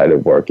outside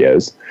of work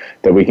is,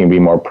 that we can be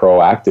more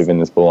proactive in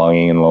this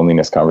belonging and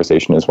loneliness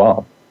conversation as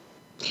well.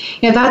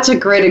 Yeah, that's a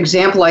great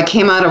example. I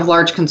came out of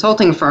large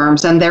consulting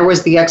firms, and there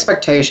was the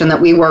expectation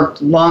that we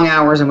worked long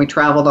hours and we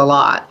traveled a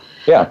lot.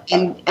 Yeah.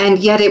 And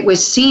yet it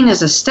was seen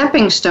as a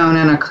stepping stone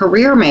and a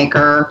career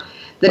maker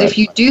that if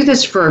you do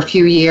this for a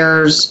few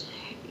years,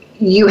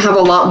 you have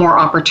a lot more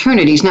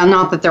opportunities. Now,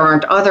 not that there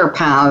aren't other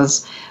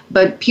paths,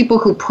 but people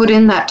who put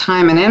in that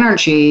time and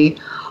energy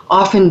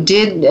often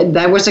did.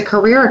 That was a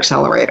career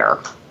accelerator.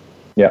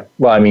 Yeah.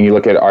 Well, I mean, you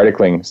look at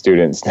articling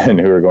students then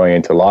who are going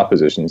into law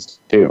positions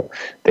too.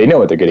 They know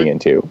what they're getting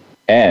into.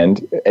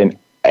 And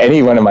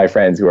any one of my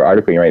friends who are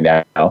articling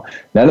right now,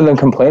 none of them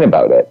complain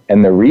about it.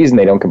 And the reason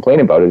they don't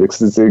complain about it is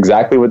because it's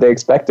exactly what they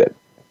expected.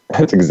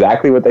 It's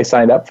exactly what they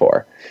signed up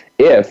for.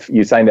 If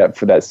you signed up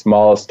for that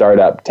small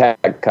startup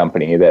tech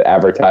company that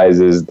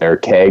advertises their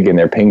keg and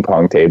their ping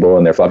pong table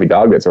and their fluffy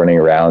dog that's running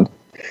around,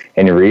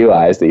 and you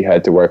realized that you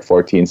had to work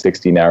 14,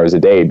 16 hours a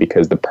day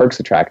because the perks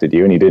attracted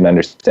you and you didn't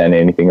understand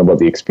anything about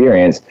the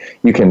experience,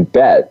 you can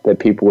bet that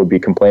people would be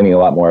complaining a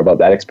lot more about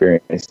that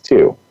experience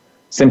too.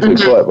 Simply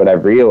put, what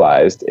I've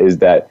realized is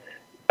that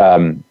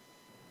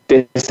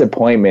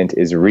disappointment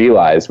is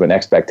realized when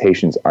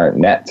expectations aren't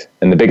met.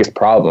 And the biggest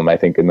problem, I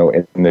think, in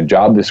the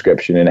job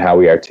description and how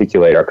we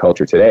articulate our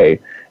culture today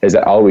is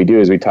that all we do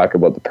is we talk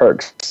about the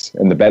perks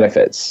and the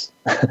benefits.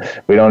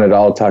 We don't at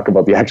all talk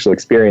about the actual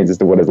experience as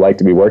to what it's like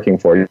to be working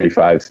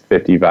 45,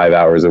 55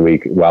 hours a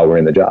week while we're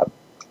in the job.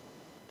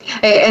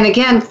 And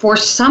again, for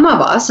some of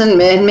us, and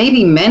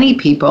maybe many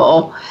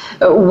people,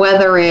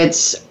 whether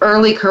it's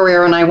early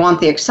career and I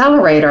want the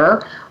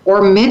accelerator,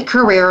 or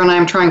mid-career and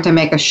I'm trying to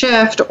make a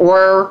shift,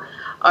 or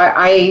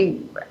I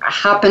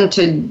happen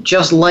to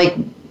just like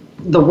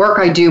the work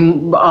I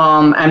do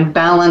and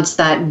balance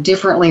that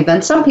differently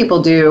than some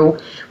people do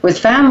with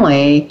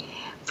family,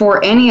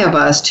 for any of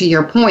us, to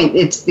your point,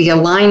 it's the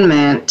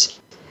alignment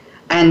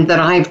and that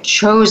I've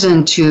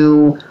chosen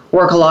to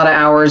work a lot of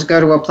hours, go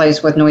to a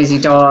place with noisy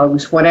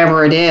dogs,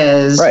 whatever it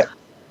is. Right.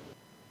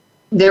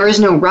 There is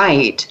no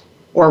right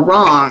or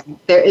wrong.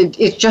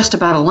 It's just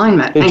about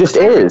alignment. It just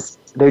is.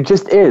 There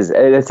just is.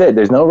 That's it.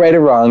 There's no right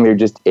or wrong. There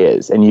just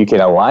is. And you can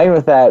align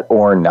with that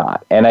or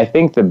not. And I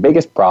think the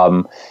biggest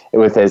problem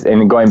with this,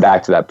 and going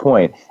back to that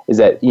point, is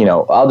that,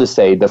 I'll just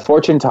say the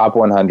Fortune Top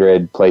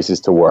 100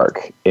 places to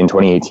work in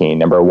 2018,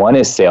 number 1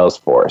 is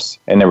Salesforce,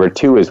 and number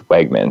 2 is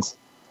Wegmans.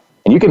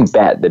 And you can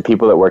bet that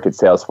people that work at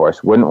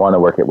Salesforce wouldn't want to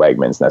work at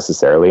Wegmans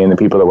necessarily, and the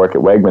people that work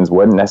at Wegmans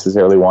wouldn't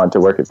necessarily want to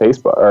work at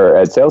Facebook or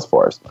at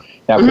Salesforce.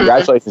 Now,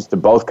 congratulations to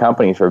both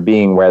companies for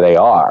being where they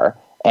are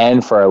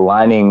and for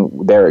aligning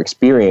their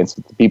experience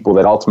with the people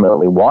that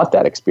ultimately want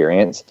that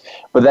experience.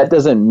 But that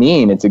doesn't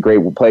mean it's a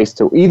great place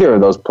to, either of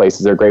those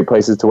places are great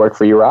places to work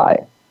for you or I.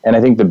 And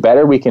I think the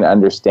better we can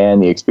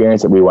understand the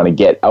experience that we want to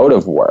get out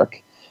of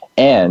work,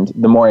 and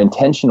the more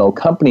intentional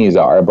companies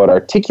are about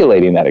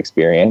articulating that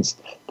experience,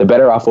 the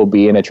better off we'll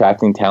be in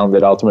attracting talent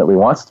that ultimately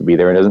wants to be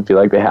there and doesn't feel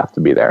like they have to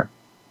be there.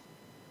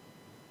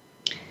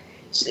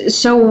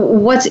 So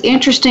what's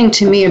interesting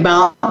to me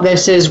about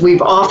this is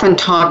we've often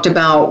talked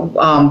about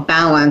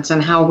balance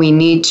and how we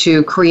need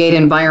to create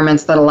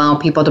environments that allow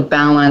people to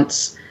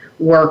balance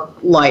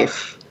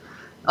work-life.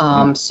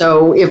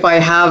 So if I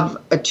have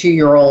a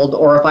 2-year-old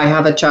or if I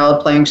have a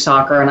child playing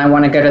soccer and I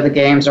want to go to the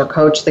games or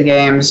coach the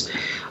games,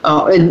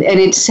 and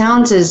it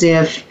sounds as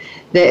if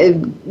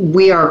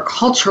we are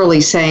culturally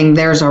saying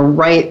there's a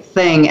right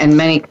thing and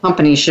many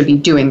companies should be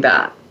doing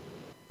that.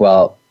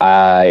 Well,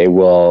 I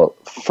will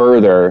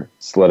further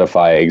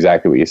solidify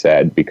exactly what you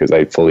said because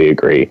I fully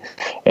agree.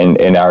 And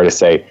I were to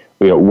say,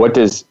 what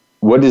does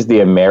the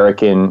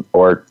American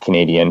or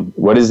Canadian,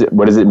 what does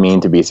it mean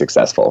to be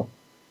successful?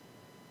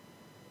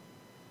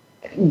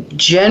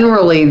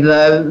 Generally,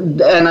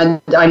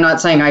 and I'm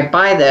not saying I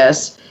buy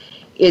this,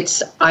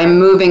 I'm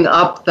moving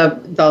up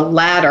the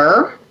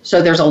ladder.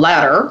 So there's a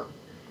ladder,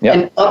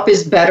 and up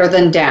is better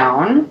than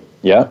down.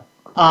 Yeah.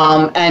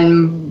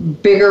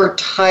 And bigger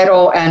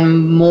title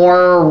and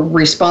more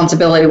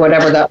responsibility,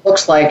 whatever that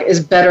looks like,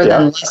 is better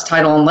than less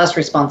title and less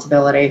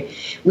responsibility.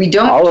 We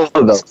don't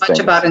talk as much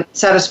about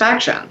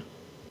satisfaction.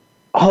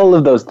 All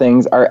of those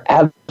things are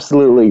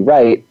absolutely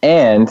right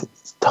and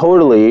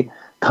totally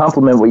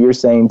complement what you're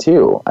saying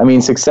too. I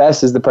mean,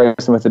 success is the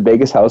person with the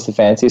biggest house, the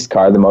fanciest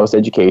car, the most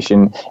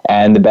education,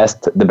 and the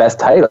best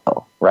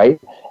title, right?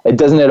 It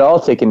doesn't at all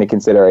take into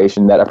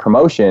consideration that a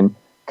promotion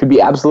could be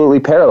absolutely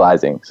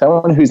paralyzing.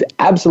 Someone who's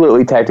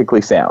absolutely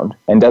technically sound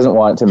and doesn't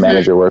want to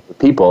manage or work with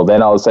people,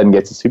 then all of a sudden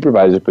gets a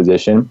supervisor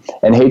position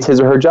and hates his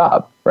or her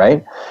job,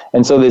 right?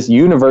 And so this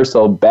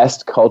universal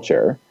best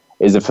culture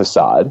is a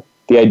facade.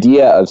 The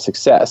idea of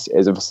success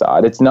is a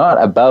facade. It's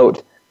not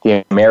about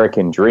the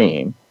American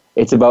dream.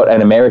 It's about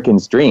an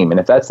American's dream. And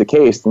if that's the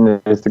case, then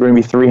there's going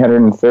to be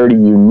 330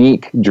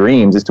 unique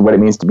dreams as to what it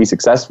means to be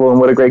successful and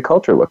what a great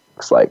culture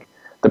looks like.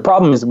 The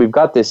problem is we've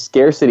got this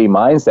scarcity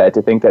mindset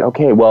to think that,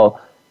 okay,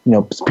 well,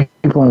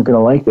 people aren't going to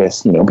like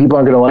this. People aren't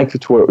going to like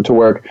to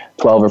work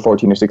 12 or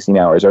 14 or 16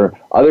 hours. Or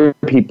other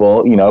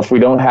people, if we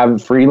don't have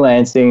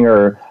freelancing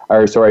or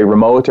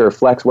remote or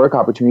flex work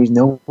opportunities,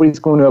 nobody's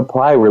going to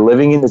apply. We're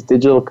living in this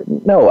digital.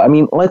 No,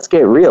 let's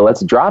get real.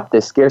 Let's drop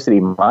this scarcity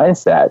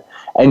mindset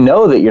and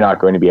know that you're not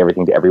going to be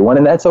everything to everyone.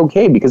 And that's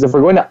okay, because if we're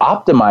going to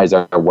optimize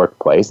our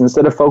workplace,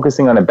 instead of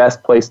focusing on a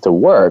best place to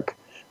work,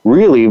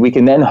 really, we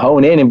can then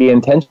hone in and be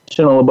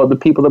intentional about the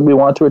people that we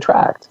want to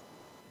attract.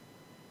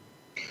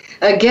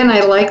 Again,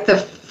 I like the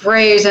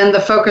phrase and the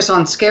focus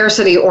on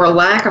scarcity or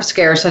lack of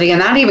scarcity, and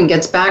that even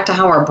gets back to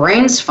how our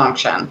brains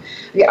function.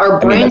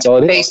 Our brains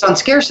are based on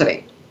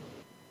scarcity.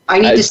 I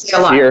need to see a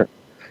lot. Fear.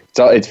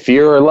 It's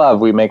fear or love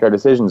we make our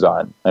decisions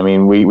on.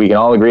 We can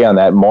all agree on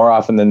that. More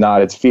often than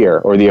not, it's fear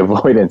or the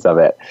avoidance of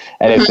it.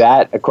 And if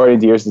that,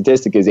 according to your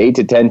statistic, is 8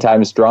 to 10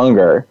 times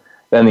stronger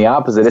than the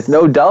opposite, it's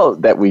no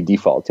doubt that we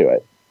default to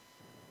it.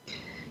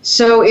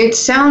 So it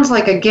sounds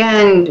like,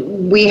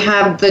 again, we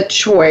have the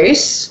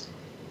choice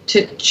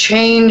to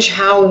change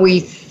how we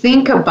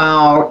think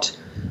about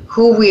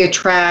who we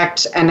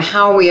attract and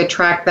how we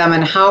attract them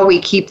and how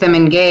we keep them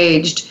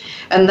engaged.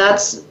 And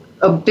that's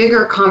a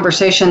bigger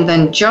conversation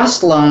than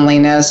just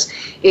loneliness.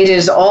 It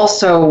is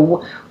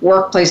also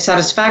workplace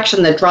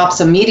satisfaction that drops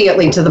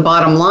immediately to the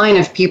bottom line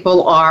if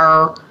people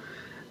are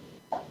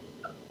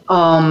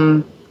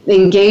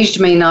engaged,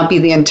 may not be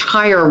the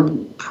entire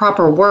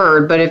proper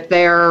word, but if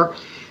they're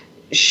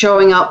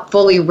showing up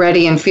fully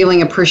ready and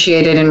feeling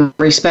appreciated and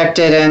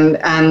respected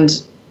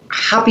and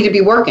happy to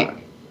be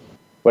working.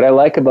 What I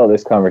like about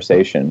this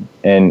conversation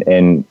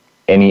and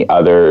any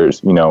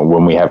others,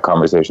 when we have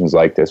conversations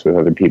like this with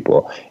other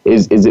people,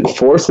 is it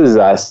forces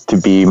us to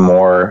be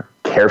more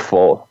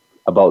careful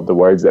about the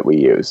words that we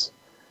use.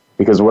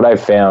 Because what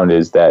I've found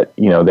is that,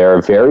 there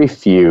are very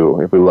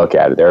few, if we look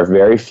at it, there are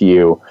very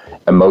few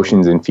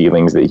emotions and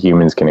feelings that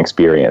humans can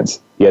experience.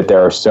 Yet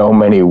there are so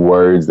many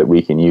words that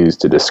we can use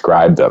to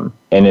describe them.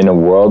 And in a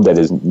world that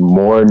is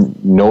more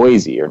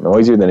noisier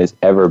than it's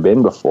ever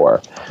been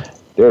before,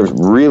 there's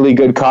really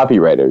good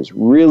copywriters,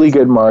 really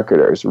good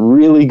marketers,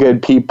 really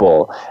good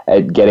people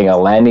at getting a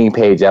landing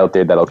page out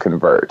there that'll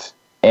convert.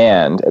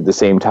 And at the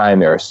same time,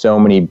 there are so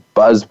many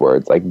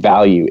buzzwords like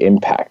value,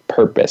 impact,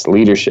 purpose,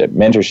 leadership,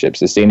 mentorship,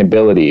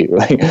 sustainability,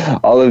 like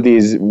all of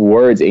these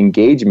words,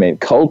 engagement,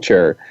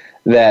 culture,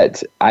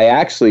 that I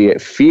actually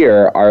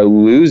fear are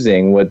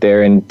losing what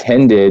their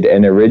intended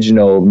and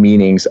original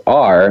meanings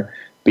are,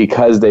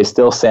 because they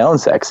still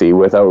sound sexy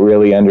without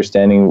really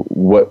understanding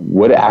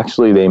what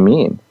actually they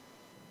mean.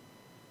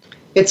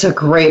 It's a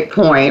great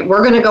point.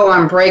 We're going to go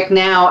on break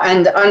now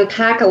and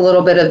unpack a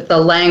little bit of the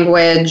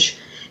language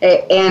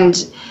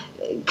and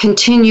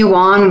continue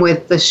on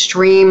with the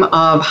stream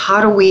of how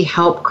do we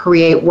help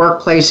create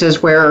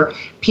workplaces where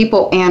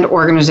people and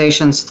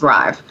organizations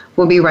thrive.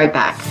 We'll be right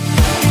back.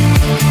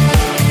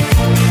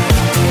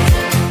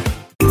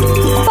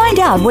 Find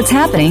out what's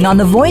happening on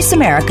the Voice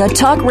America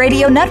Talk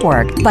Radio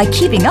Network by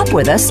keeping up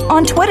with us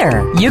on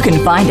Twitter. You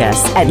can find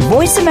us at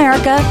Voice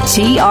America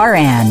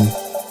TRN.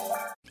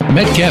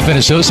 Metcalf &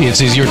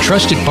 Associates is your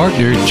trusted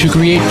partner to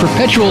create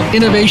perpetual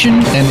innovation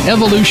and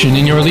evolution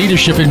in your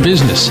leadership and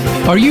business.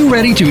 Are you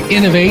ready to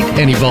innovate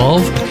and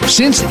evolve?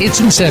 Since its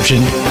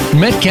inception,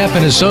 Metcalf &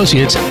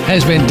 Associates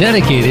has been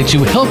dedicated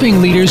to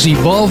helping leaders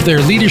evolve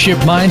their leadership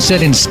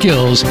mindset and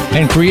skills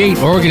and create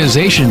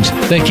organizations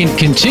that can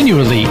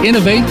continually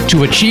innovate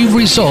to achieve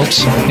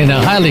results in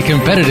a highly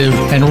competitive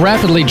and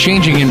rapidly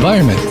changing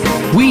environment.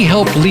 We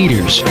help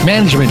leaders,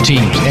 management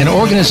teams, and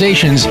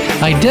organizations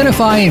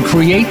identify and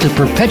create the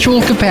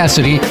perpetual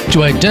capacity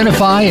to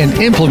identify and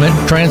implement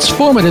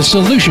transformative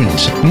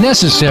solutions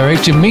necessary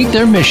to meet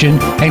their mission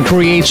and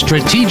create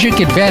strategic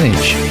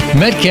advantage.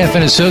 Metcalf &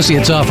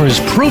 Associates offers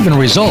proven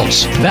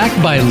results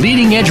backed by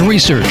leading-edge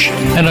research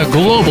and a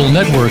global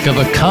network of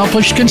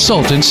accomplished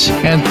consultants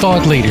and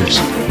thought leaders.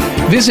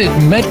 Visit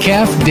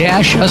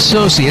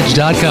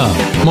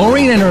Metcalf-Associates.com.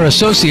 Maureen and her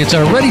associates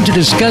are ready to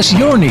discuss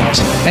your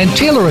needs and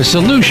tailor a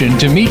solution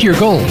to meet your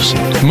goals.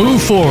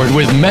 Move forward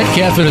with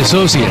Metcalf &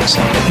 Associates.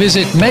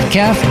 Visit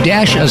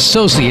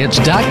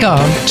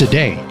Metcalf-Associates.com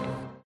today.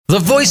 The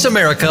Voice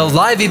America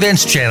Live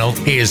Events channel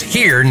is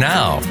here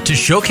now to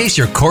showcase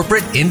your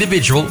corporate,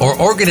 individual, or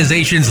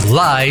organization's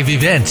live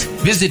event.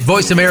 Visit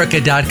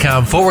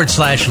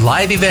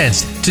voiceamerica.com/live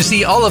events to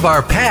see all of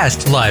our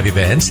past live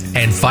events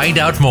and find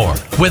out more.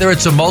 Whether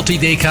it's a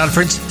multi-day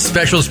conference,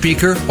 special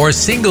speaker, or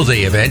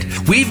single-day event,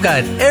 we've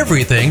got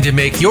everything to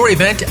make your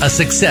event a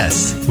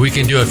success. We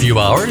can do a few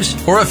hours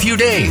or a few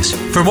days.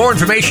 For more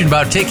information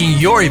about taking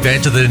your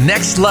event to the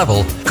next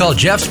level, call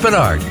Jeff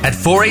Spinard at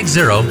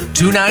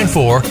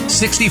 480-294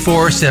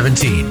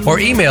 480-294-6417 or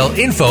email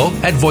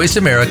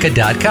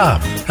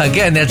info@voiceamerica.com.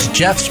 Again, that's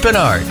Jeff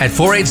Spinard at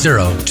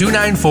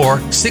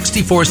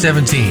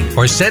 480-294-6417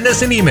 or send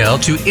us an email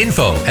to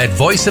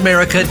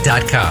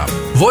info@voiceamerica.com.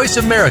 Voice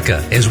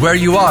America is where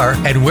you are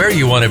and where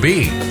you want to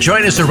be.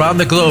 Join us around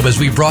the globe as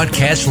we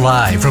broadcast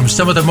live from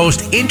some of the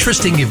most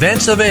interesting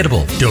events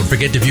available. Don't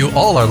forget to view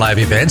all our live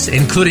events,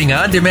 including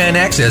on-demand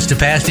access to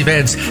past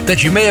events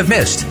that you may have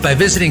missed by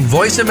visiting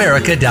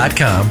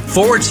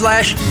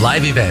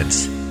voiceamerica.com/live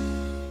events.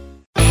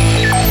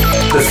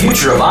 The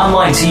future of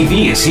online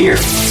TV is here.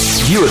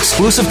 View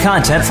exclusive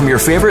content from your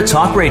favorite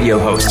talk radio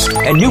hosts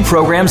and new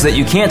programs that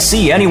you can't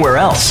see anywhere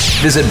else.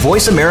 Visit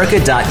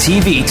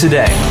voiceamerica.tv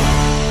today.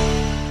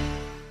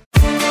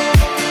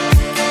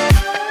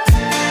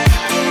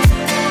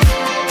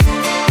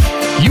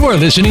 You are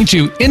listening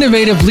to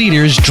Innovative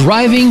Leaders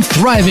Driving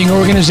Thriving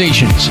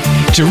Organizations.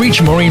 To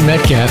reach Maureen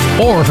Metcalf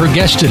or her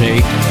guest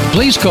today,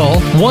 please call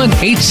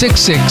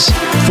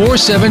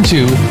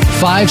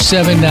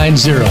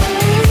 1-866-472-5790.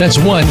 That's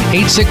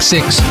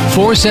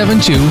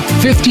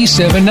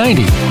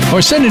 1-866-472-5790.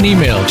 Or send an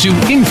email to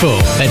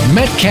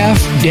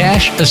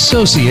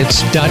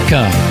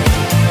info@metcalf-associates.com.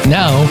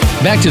 Now,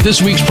 back to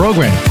this week's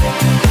program.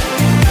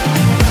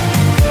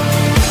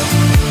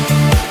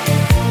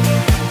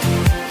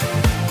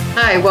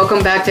 Hi,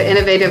 welcome back to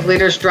Innovative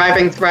Leaders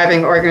Driving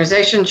Thriving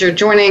Organizations. You're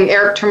joining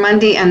Eric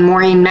Tremundi and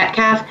Maureen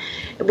Metcalf.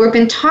 We've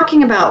been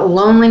talking about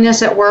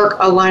loneliness at work,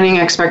 aligning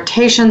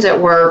expectations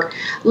at work.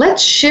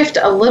 Let's shift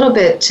a little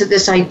bit to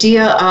this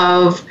idea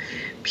of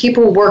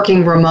people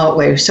working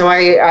remotely. So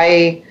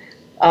I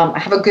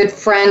have a good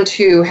friend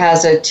who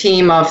has a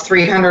team of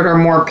 300 or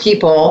more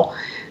people.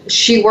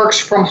 She works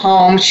from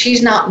home.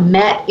 She's not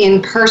met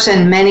in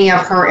person many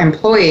of her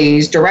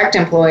employees, direct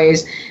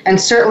employees, and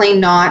certainly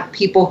not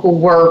people who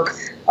work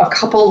a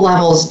couple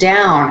levels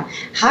down.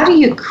 How do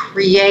you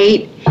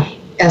create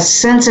a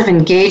sense of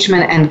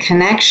engagement and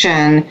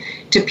connection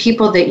to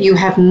people that you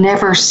have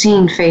never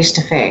seen face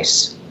to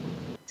face?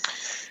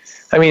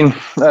 I mean,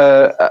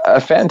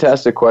 a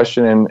fantastic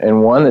question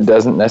and one that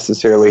doesn't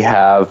necessarily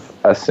have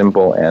a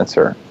simple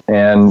answer.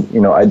 And,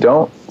 I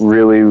don't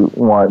really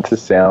want to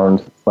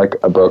sound like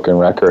a broken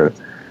record.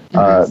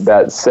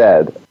 That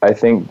said, I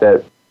think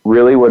that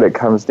really what it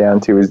comes down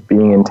to is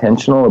being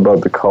intentional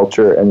about the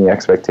culture and the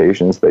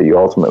expectations that you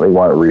ultimately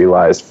want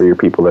realized for your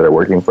people that are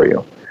working for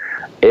you.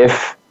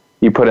 If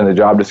you put in the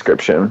job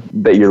description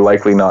that you're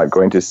likely not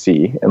going to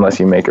see unless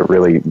you make a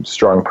really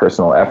strong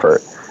personal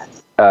effort,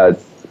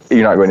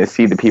 you're not going to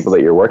see the people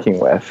that you're working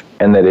with,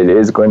 and that it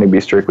is going to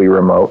be strictly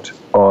remote,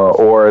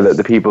 or that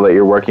the people that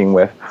you're working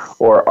with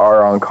or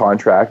are on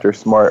contract or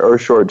smart or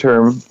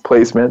short-term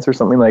placements or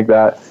something like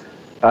that,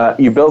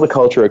 you build a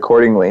culture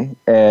accordingly,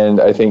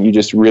 and I think you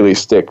just really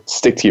stick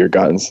to your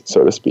guns,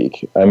 so to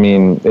speak. I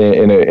mean,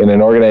 in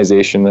an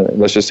organization,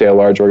 let's just say a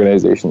large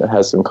organization that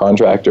has some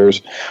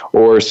contractors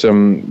or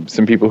some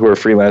people who are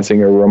freelancing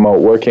or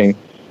remote working,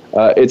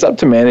 it's up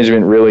to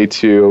management really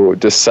to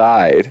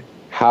decide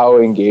how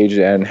engaged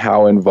and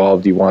how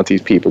involved you want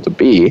these people to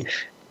be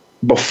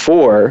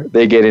before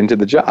they get into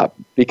the job.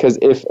 Because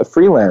if a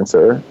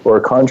freelancer or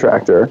a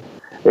contractor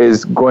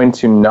is going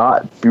to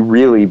not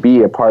really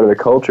be a part of the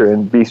culture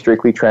and be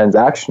strictly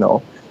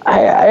transactional,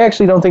 I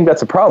actually don't think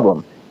that's a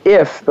problem.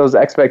 If those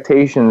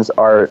expectations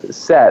are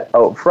set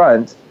out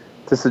front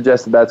to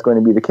suggest that that's going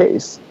to be the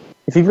case.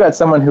 If you've got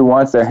someone who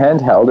wants their hand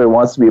held or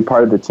wants to be a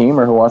part of the team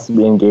or who wants to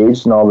be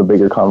engaged in all the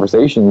bigger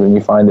conversations, and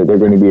you find that they're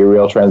going to be a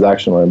real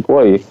transactional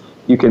employee,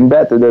 you can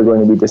bet that they're going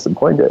to be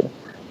disappointed.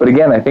 But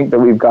again, I think that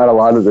we've got a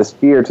lot of this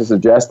fear to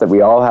suggest that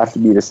we all have to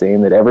be the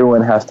same, that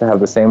everyone has to have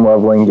the same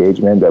level of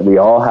engagement, that we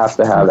all have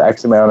to have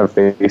X amount of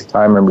face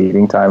time or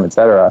meeting time,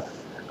 etc.,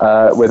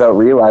 without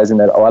realizing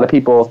that a lot of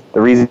people, the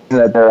reason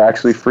that they're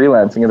actually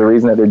freelancing and the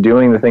reason that they're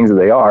doing the things that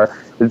they are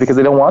is because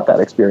they don't want that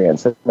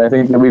experience. And I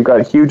think that we've got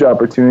a huge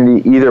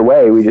opportunity either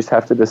way. We just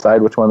have to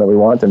decide which one that we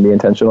want and be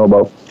intentional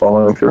about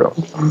following through.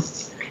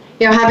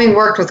 Having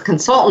worked with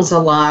consultants a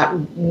lot,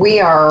 we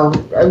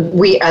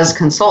as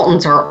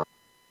consultants are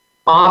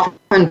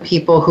often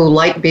people who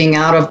like being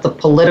out of the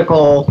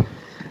political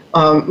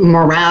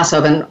morass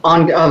of a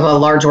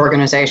large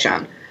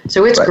organization.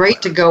 So it's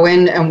great to go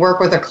in and work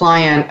with a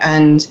client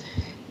and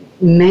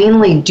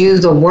mainly do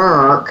the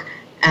work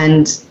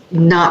and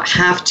not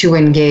have to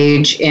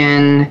engage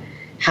in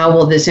how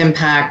will this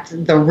impact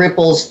the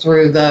ripples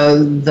through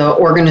the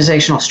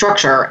organizational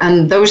structure.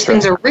 And those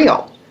things are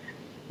real.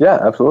 Yeah,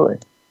 absolutely.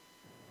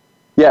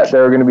 Yeah,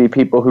 there are going to be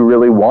people who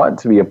really want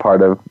to be a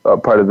part of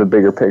the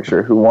bigger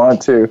picture, who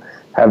want to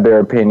have their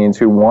opinions,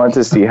 who want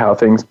to see how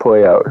things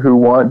play out, who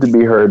want to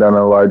be heard on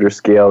a larger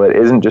scale that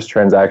isn't just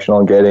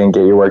transactional, get in,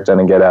 get your work done,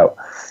 and get out.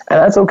 And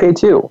that's okay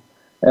too.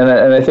 And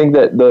I think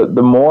that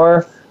the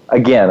more,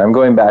 again, I'm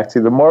going back to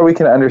the more we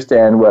can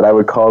understand what I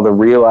would call the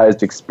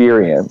realized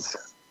experience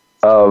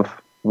of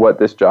what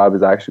this job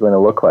is actually going to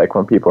look like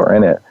when people are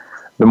in it,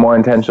 the more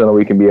intentional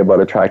we can be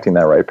about attracting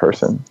that right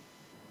person.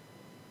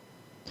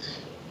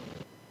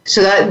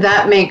 So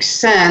that makes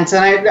sense.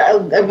 And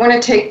I want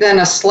to take then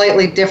a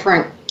slightly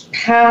different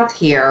path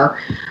here.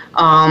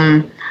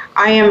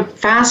 I am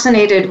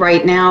fascinated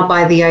right now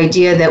by the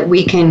idea that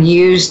we can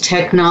use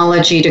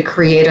technology to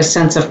create a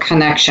sense of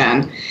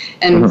connection.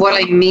 And what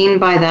I mean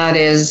by that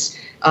is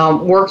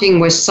working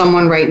with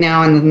someone right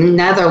now in the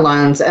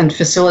Netherlands and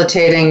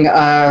facilitating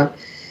a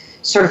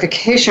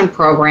certification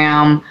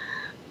program.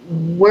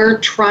 We're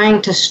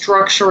trying to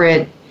structure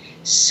it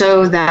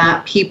so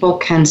that people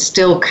can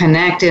still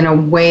connect in a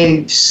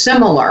way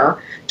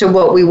similar to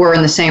what we were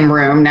in the same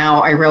room.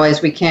 Now I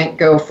realize we can't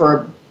go for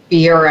a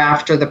beer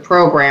after the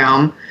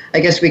program. I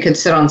guess we could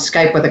sit on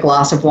Skype with a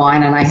glass of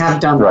wine, and I have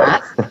done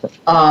that.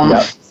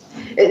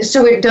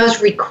 So it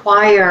does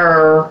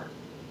require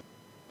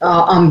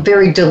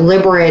very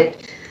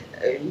deliberate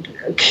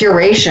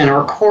curation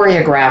or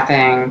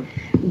choreographing,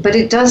 but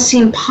it does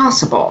seem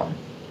possible.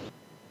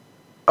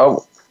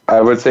 Oh,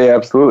 I would say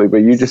absolutely, but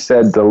you just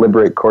said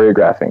deliberate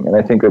choreographing, and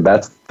I think that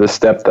that's the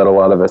step that a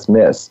lot of us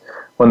miss.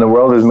 When the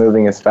world is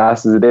moving as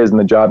fast as it is and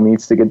the job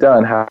needs to get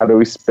done, how do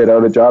we spit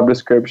out a job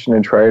description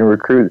and try and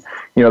recruit,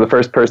 the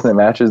first person that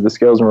matches the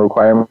skills and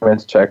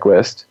requirements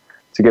checklist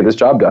to get this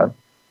job done?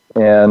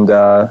 And,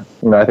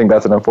 I think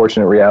that's an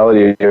unfortunate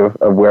reality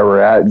of where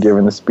we're at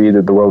given the speed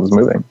that the world is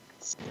moving.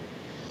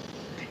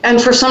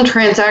 And for some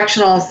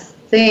transactional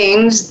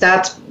things,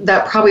 that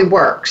probably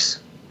works.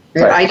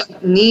 Right. I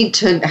don't need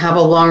to have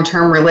a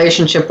long-term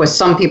relationship with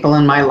some people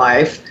in my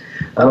life.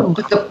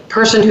 But the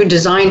person who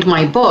designed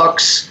my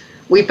books,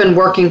 we've been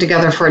working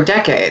together for a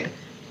decade.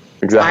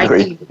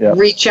 Exactly. I can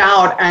reach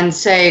out and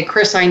say,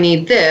 Chris, I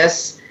need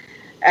this.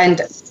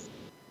 And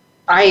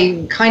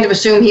I kind of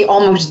assume he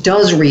almost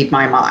does read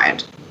my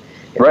mind.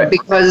 Right.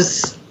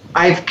 Because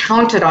I've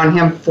counted on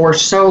him for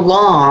so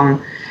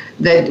long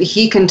that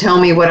he can tell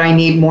me what I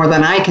need more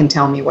than I can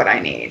tell me what I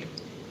need.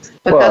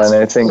 But and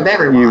I think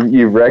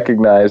you've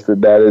recognized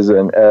that is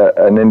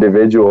an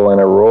individual in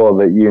a role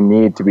that you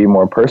need to be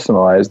more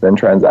personalized than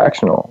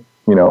transactional.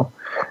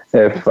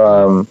 If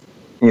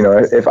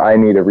I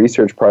need a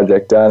research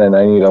project done and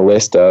I need a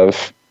list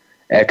of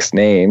X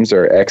names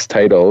or X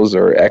titles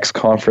or X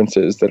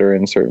conferences that are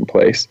in a certain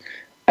place,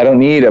 I don't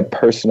need a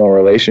personal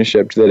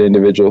relationship to that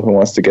individual who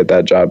wants to get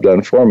that job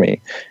done for me.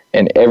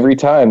 And every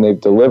time they've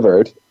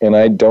delivered, and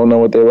I don't know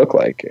what they look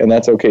like, and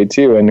that's okay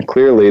too. And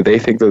clearly they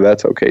think that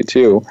that's okay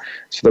too,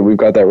 so that we've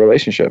got that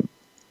relationship.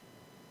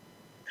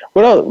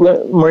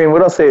 Maureen,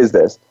 what I'll say is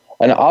this.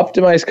 An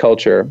optimized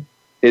culture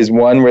is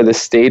one where the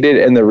stated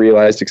and the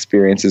realized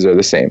experiences are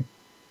the same.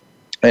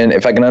 And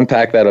if I can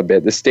unpack that a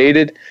bit, the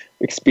stated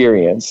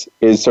experience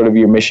is sort of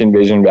your mission,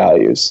 vision,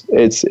 values.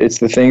 It's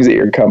the things that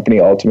your company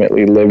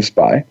ultimately lives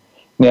by.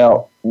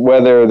 Now,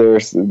 whether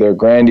they're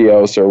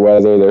grandiose or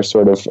whether they're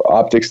sort of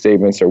optic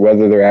statements or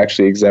whether they're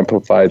actually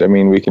exemplified, I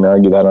mean, we can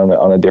argue that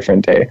on a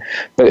different day.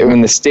 But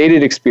when the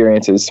stated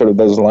experience is sort of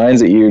those lines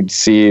that you'd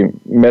see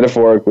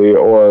metaphorically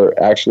or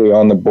actually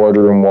on the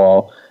boardroom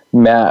wall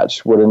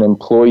match what an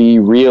employee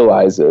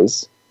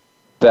realizes,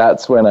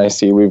 that's when I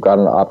see we've got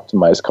an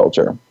optimized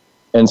culture.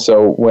 And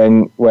so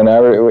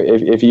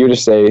if you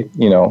just say,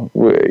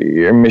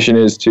 your mission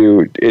is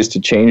to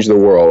change the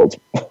world,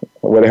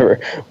 whatever,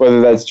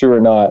 whether that's true or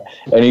not,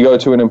 and you go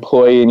to an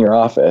employee in your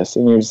office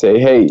and you say,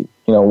 hey,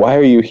 why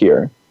are you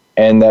here?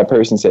 And that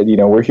person said,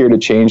 we're here to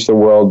change the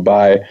world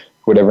by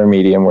whatever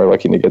medium we're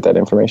looking to get that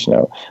information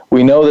out.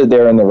 We know that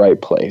they're in the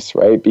right place,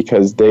 right?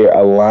 Because they're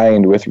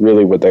aligned with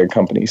really what their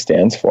company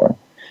stands for.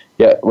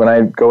 Yet when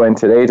I go in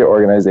today to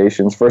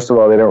organizations, first of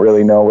all, they don't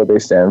really know what they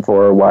stand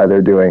for or why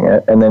they're doing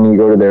it. And then you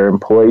go to their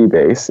employee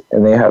base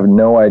and they have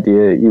no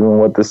idea even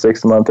what the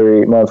 6-month or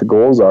 8-month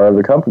goals are of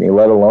the company,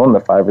 let alone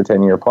the 5 or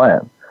 10-year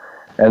plan.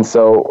 And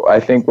so I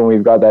think when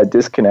we've got that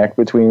disconnect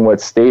between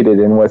what's stated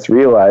and what's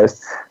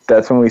realized,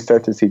 that's when we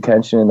start to see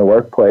tension in the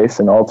workplace.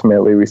 And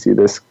ultimately we see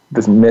this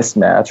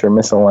mismatch or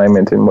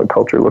misalignment in what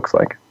culture looks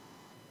like.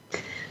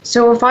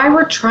 So if I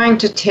were trying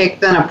to take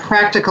then a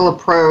practical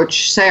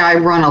approach, say I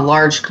run a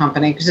large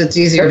company, because it's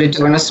easier to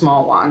do in a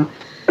small one.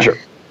 Sure.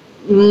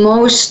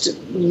 Most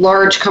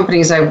large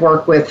companies I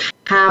work with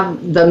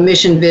have the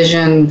mission,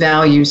 vision,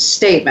 values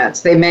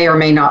statements. They may or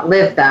may not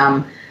live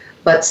them,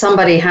 but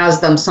somebody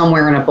has them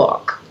somewhere in a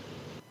book.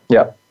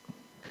 Yeah.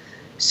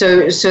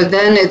 So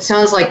then it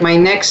sounds like my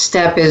next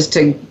step is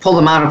to pull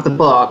them out of the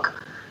book.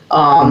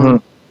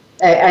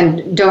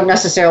 And don't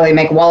necessarily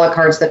make wallet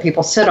cards that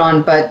people sit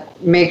on, but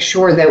make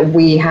sure that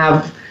we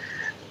have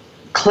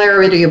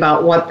clarity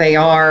about what they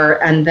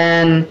are. And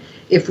then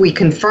if we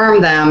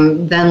confirm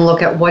them, then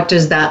look at what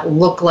does that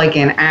look like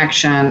in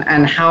action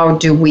and how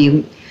do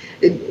we,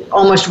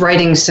 almost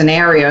writing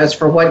scenarios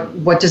for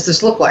what does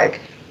this look like?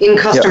 In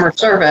customer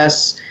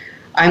service,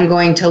 I'm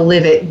going to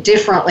live it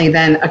differently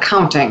than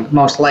accounting,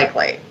 most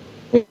likely.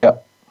 Yeah.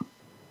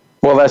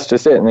 Well, that's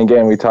just it. And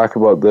again, we talk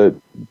about the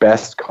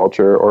best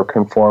culture or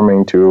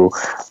conforming to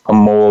a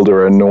mold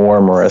or a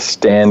norm or a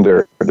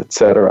standard,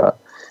 etc.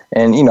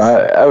 And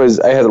I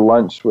had a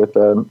lunch with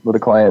a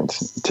client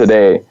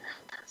today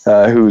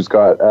who's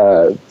got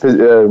a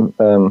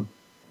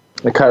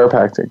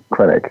chiropractic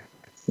clinic,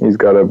 He's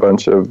got a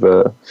bunch of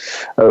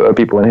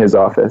people in his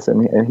office,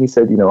 and he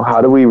said, how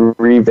do we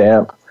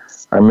revamp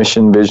our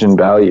mission, vision,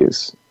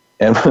 values?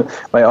 And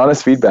my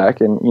honest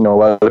feedback, and a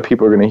lot of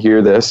people are going to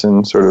hear this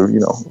and sort of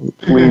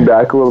lean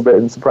back a little bit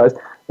in surprise.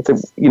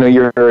 It's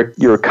you're a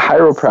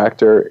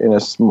chiropractor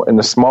in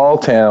a small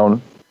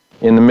town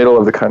in the middle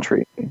of the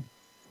country.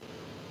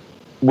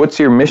 What's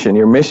your mission?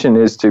 Your mission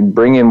is to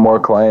bring in more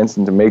clients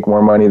and to make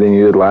more money than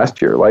you did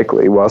last year,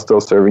 likely, while still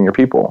serving your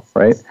people,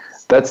 right?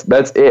 That's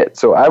it.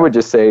 So I would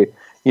just say,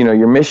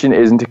 your mission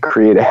isn't to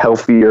create a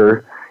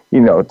healthier,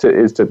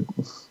 is to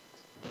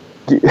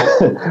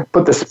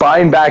put the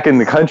spine back in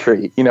the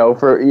country,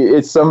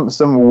 it's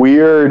some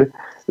weird,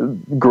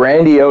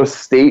 grandiose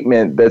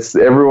statement that's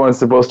everyone's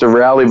supposed to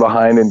rally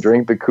behind and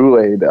drink the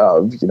Kool-Aid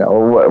of.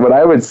 What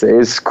I would say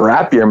is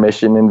scrap your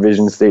mission and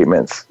vision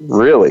statements,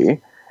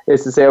 really.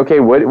 Is to say,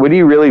 okay, what do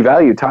you really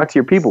value? Talk to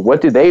your people.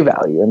 What do they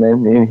value? And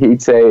then he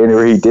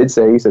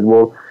said,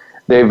 well,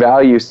 they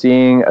value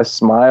seeing a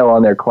smile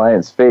on their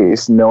client's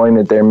face, knowing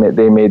that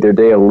they made their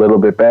day a little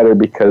bit better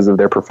because of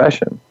their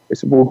profession. I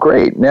said, well,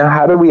 great. Now,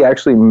 how do we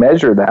actually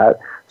measure that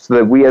so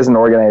that we as an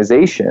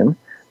organization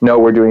know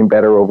we're doing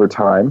better over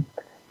time,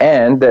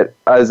 and that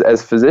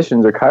as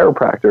physicians or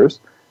chiropractors,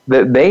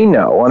 that they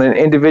know on an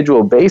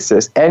individual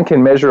basis and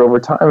can measure over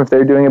time if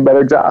they're doing a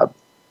better job?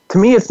 To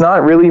me, it's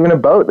not really even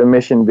about the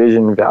mission,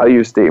 vision,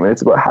 value statement.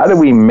 It's about how do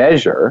we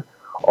measure,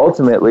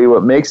 ultimately,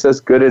 what makes us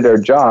good at our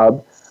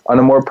job on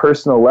a more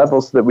personal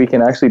level so that we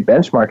can actually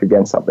benchmark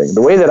against something.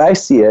 The way that I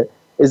see it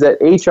is that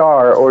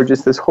HR, or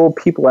just this whole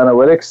people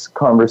analytics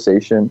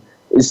conversation,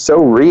 is so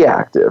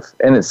reactive,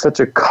 and it's such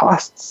a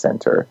cost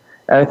center.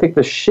 And I think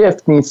the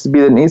shift needs to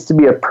be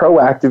a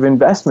proactive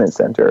investment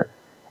center.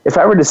 If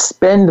I were to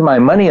spend my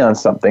money on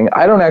something,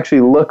 I don't actually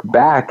look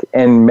back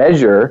and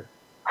measure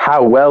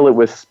how well it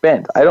was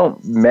spent. I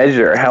don't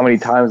measure how many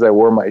times I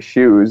wore my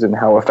shoes and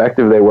how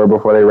effective they were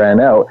before they ran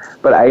out.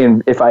 But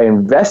if I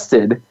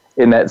invested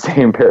in that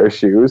same pair of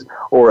shoes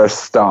or a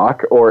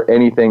stock or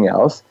anything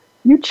else,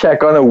 you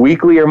check on a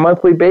weekly or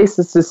monthly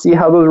basis to see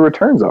how those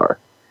returns are.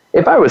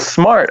 If I was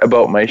smart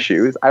about my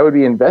shoes, I would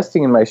be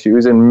investing in my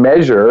shoes and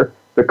measure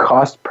the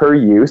cost per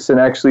use and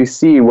actually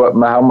see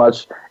how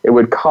much it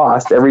would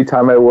cost every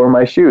time I wore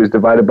my shoes,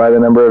 divided by the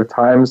number of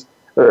times,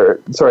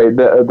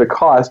 the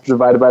cost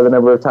divided by the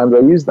number of times I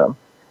use them.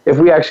 If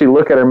we actually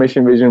look at our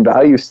mission, vision,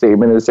 value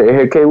statement and say,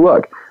 hey, okay,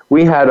 look,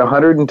 we had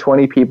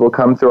 120 people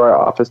come through our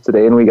office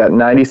today and we got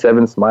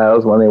 97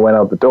 smiles when they went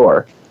out the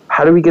door.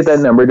 How do we get that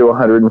number to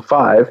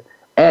 105?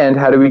 And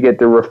how do we get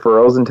the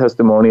referrals and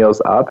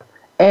testimonials up?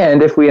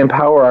 And if we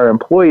empower our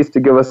employees to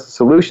give us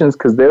solutions,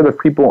 because they're the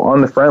people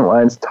on the front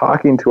lines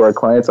talking to our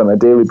clients on a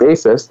daily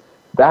basis,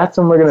 that's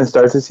when we're going to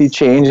start to see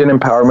change and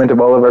empowerment of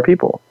all of our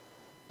people.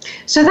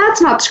 So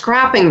that's not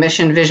scrapping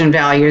mission, vision,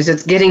 values.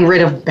 It's getting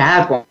rid of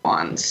bad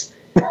ones.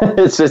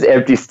 It's just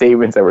empty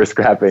statements that we're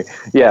scrapping.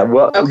 Yeah,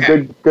 well,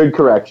 okay. Good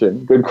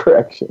correction. Good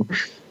correction.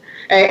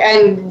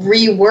 And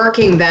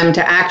reworking them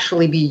to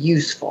actually be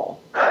useful.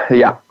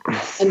 Yeah.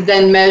 And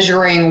then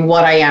measuring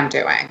what I am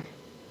doing.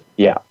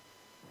 Yeah.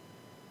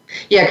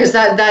 Yeah, because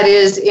that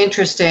is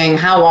interesting.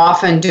 How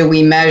often do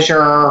we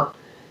measure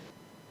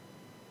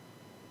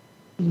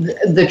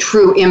the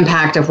true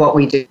impact of what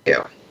we do?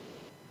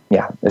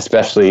 Yeah,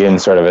 especially in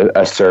sort of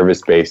a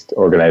service-based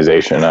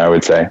organization, I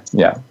would say.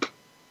 Yeah.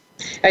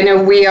 I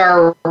know we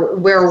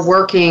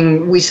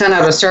sent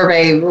out a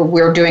survey.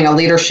 We're doing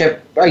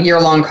a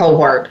year-long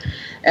cohort,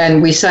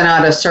 and we sent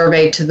out a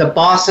survey to the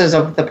bosses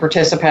of the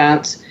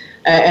participants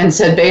and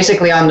said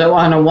basically on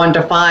a 1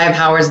 to 5,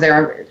 how has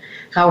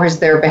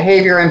their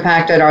behavior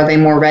impacted? Are they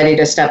more ready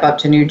to step up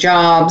to new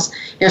jobs?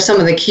 Some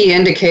of the key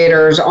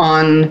indicators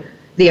on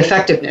the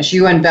effectiveness.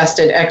 You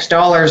invested X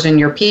dollars in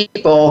your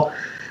people,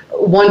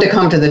 one, to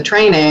come to the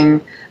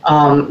training.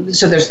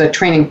 So there's the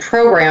training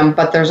program,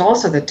 but there's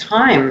also the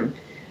time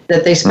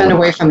that they spend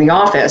away from the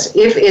office.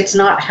 If it's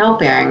not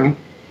helping,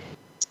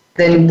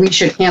 then we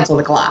should cancel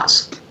the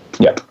class.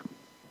 Yeah.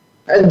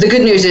 The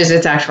good news is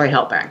it's actually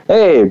helping.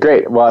 Hey,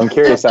 great. Well, I'm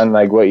curious on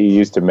what you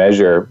use to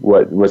measure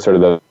what sort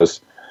of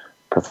those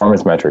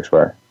performance metrics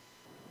were.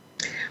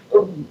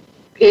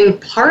 In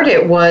part,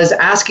 it was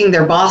asking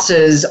their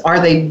bosses, are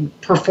they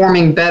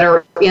performing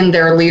better in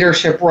their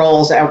leadership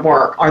roles at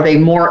work? Are they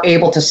more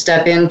able to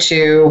step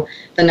into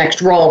the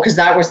next role? Because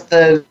that was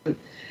the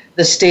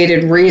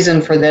stated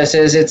reason for this,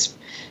 is it's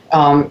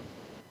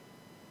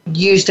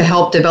used to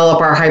help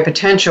develop our high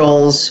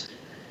potentials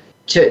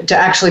to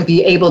actually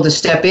be able to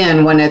step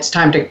in when it's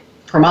time to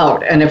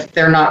promote. And if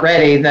they're not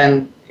ready,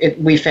 then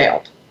we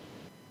failed.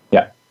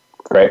 Yeah,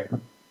 great.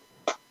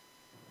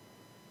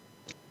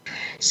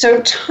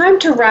 So time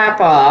to wrap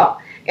up.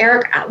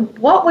 Eric,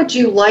 what would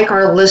you like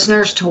our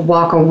listeners to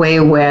walk away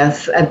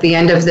with at the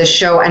end of this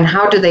show, and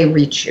how do they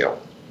reach you?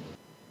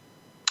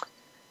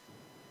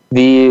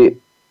 The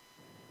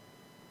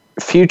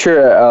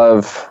future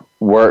of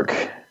work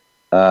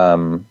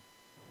and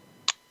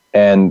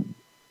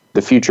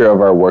the future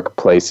of our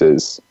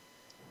workplaces,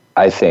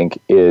 I think,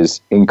 is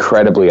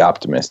incredibly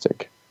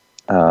optimistic.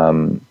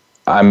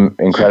 I'm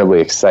incredibly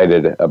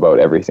excited about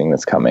everything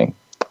that's coming.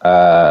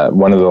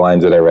 One of the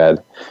lines that I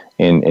read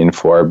in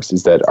Forbes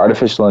is that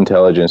artificial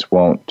intelligence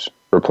won't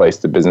replace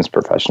the business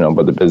professional,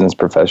 but the business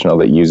professional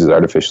that uses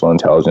artificial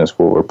intelligence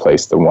will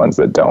replace the ones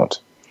that don't.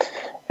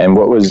 And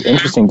what was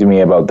interesting to me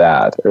about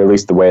that, or at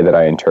least the way that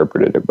I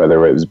interpreted it,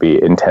 whether it was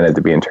intended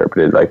to be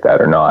interpreted like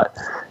that or not,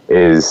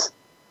 is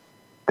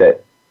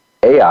that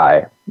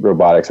AI,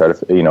 robotics,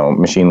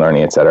 machine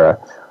learning, etc.,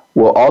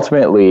 will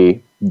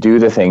ultimately do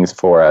the things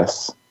for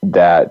us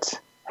that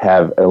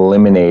have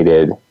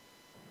eliminated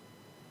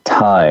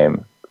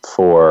time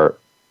for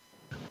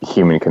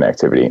human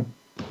connectivity.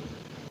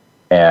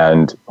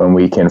 And when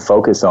we can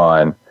focus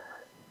on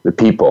the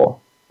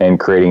people and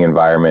creating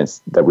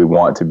environments that we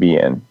want to be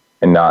in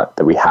and not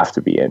that we have to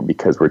be in,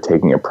 because we're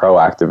taking a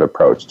proactive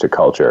approach to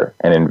culture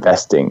and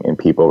investing in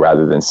people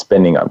rather than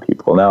spending on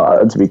people.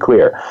 Now, to be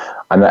clear,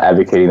 I'm not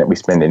advocating that we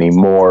spend any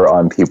more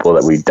on people,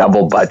 that we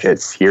double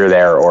budgets here,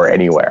 there, or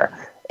anywhere.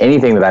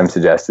 Anything that I'm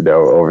suggested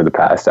over the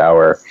past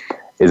hour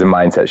is a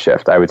mindset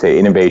shift. I would say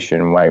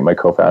innovation, my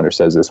co-founder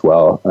says this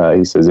well,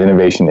 he says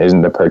innovation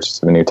isn't the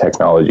purchase of a new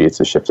technology, it's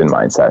a shift in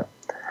mindset.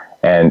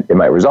 And it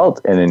might result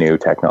in a new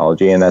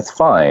technology, and that's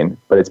fine,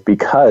 but it's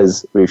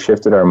because we've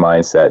shifted our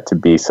mindset to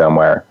be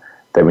somewhere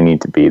that we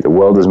need to be. The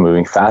world is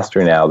moving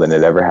faster now than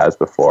it ever has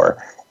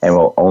before, and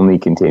will only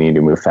continue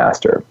to move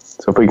faster.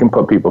 So if we can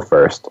put people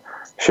first,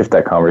 shift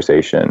that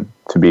conversation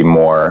to be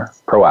more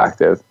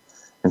proactive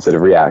instead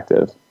of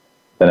reactive,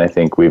 then I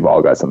think we've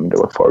all got something to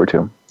look forward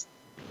to.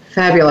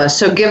 Fabulous.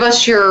 So give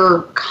us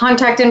your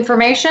contact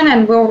information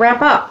and we'll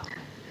wrap up.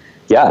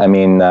 Yeah, I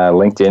mean,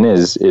 LinkedIn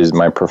is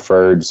my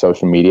preferred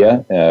social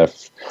media. Eric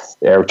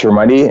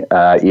Termuende,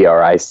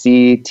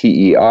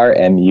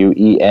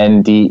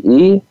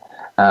 EricTermuende.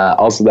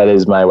 Also, that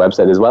is my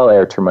website as well,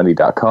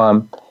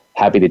 erictermuende.com.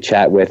 Happy to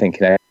chat with and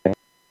connect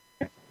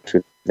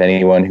with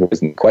anyone who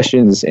has any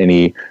questions,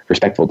 any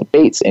respectful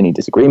debates, any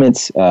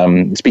disagreements.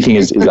 Speaking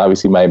is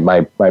obviously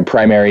my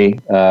primary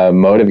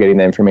mode of getting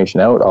the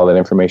information out. All that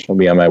information will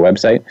be on my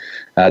website.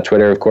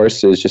 Twitter, of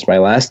course, is just my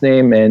last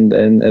name.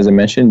 And as I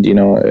mentioned,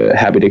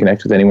 happy to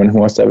connect with anyone who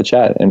wants to have a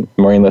chat. And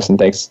Maureen, listen,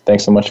 thanks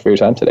so much for your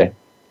time today.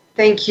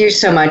 Thank you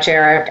so much,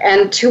 Eric.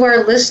 And to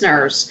our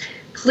listeners,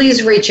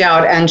 please reach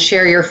out and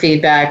share your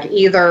feedback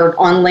either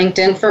on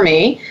LinkedIn for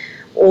me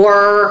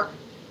or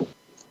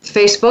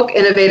Facebook,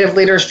 Innovative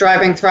Leaders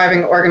Driving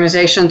Thriving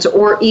Organizations,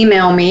 or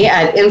email me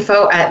at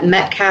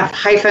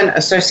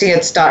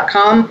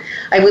info@metcalf-associates.com.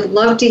 I would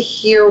love to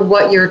hear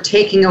what you're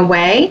taking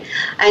away.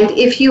 And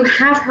if you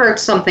have heard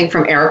something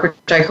from Eric,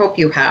 which I hope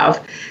you have,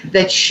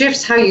 that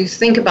shifts how you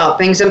think about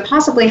things and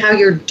possibly how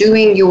you're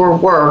doing your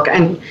work,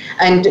 and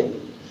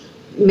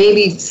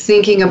maybe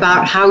thinking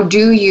about how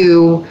do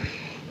you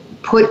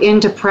put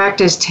into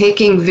practice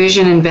taking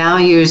vision and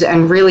values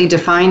and really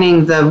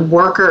defining the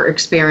worker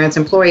experience,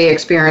 employee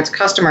experience,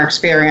 customer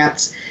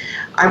experience,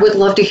 I would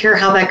love to hear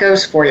how that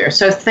goes for you.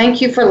 So thank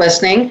you for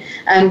listening,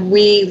 and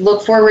we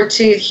look forward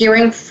to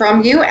hearing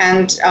from you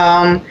and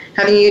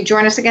having you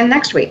join us again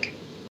next week.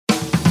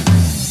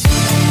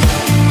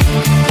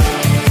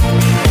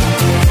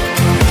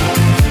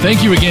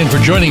 Thank you again for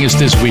joining us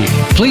this week.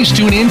 Please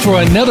tune in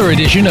for another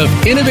edition of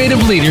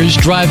Innovative Leaders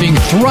Driving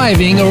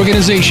Thriving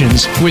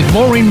Organizations with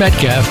Maureen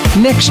Metcalf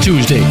next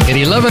Tuesday at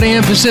 11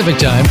 a.m. Pacific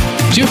Time,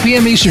 2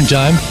 p.m. Eastern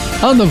Time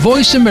on the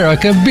Voice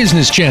America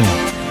Business Channel.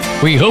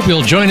 We hope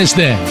you'll join us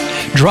then.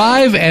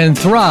 Drive and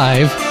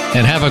thrive,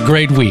 and have a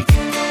great week.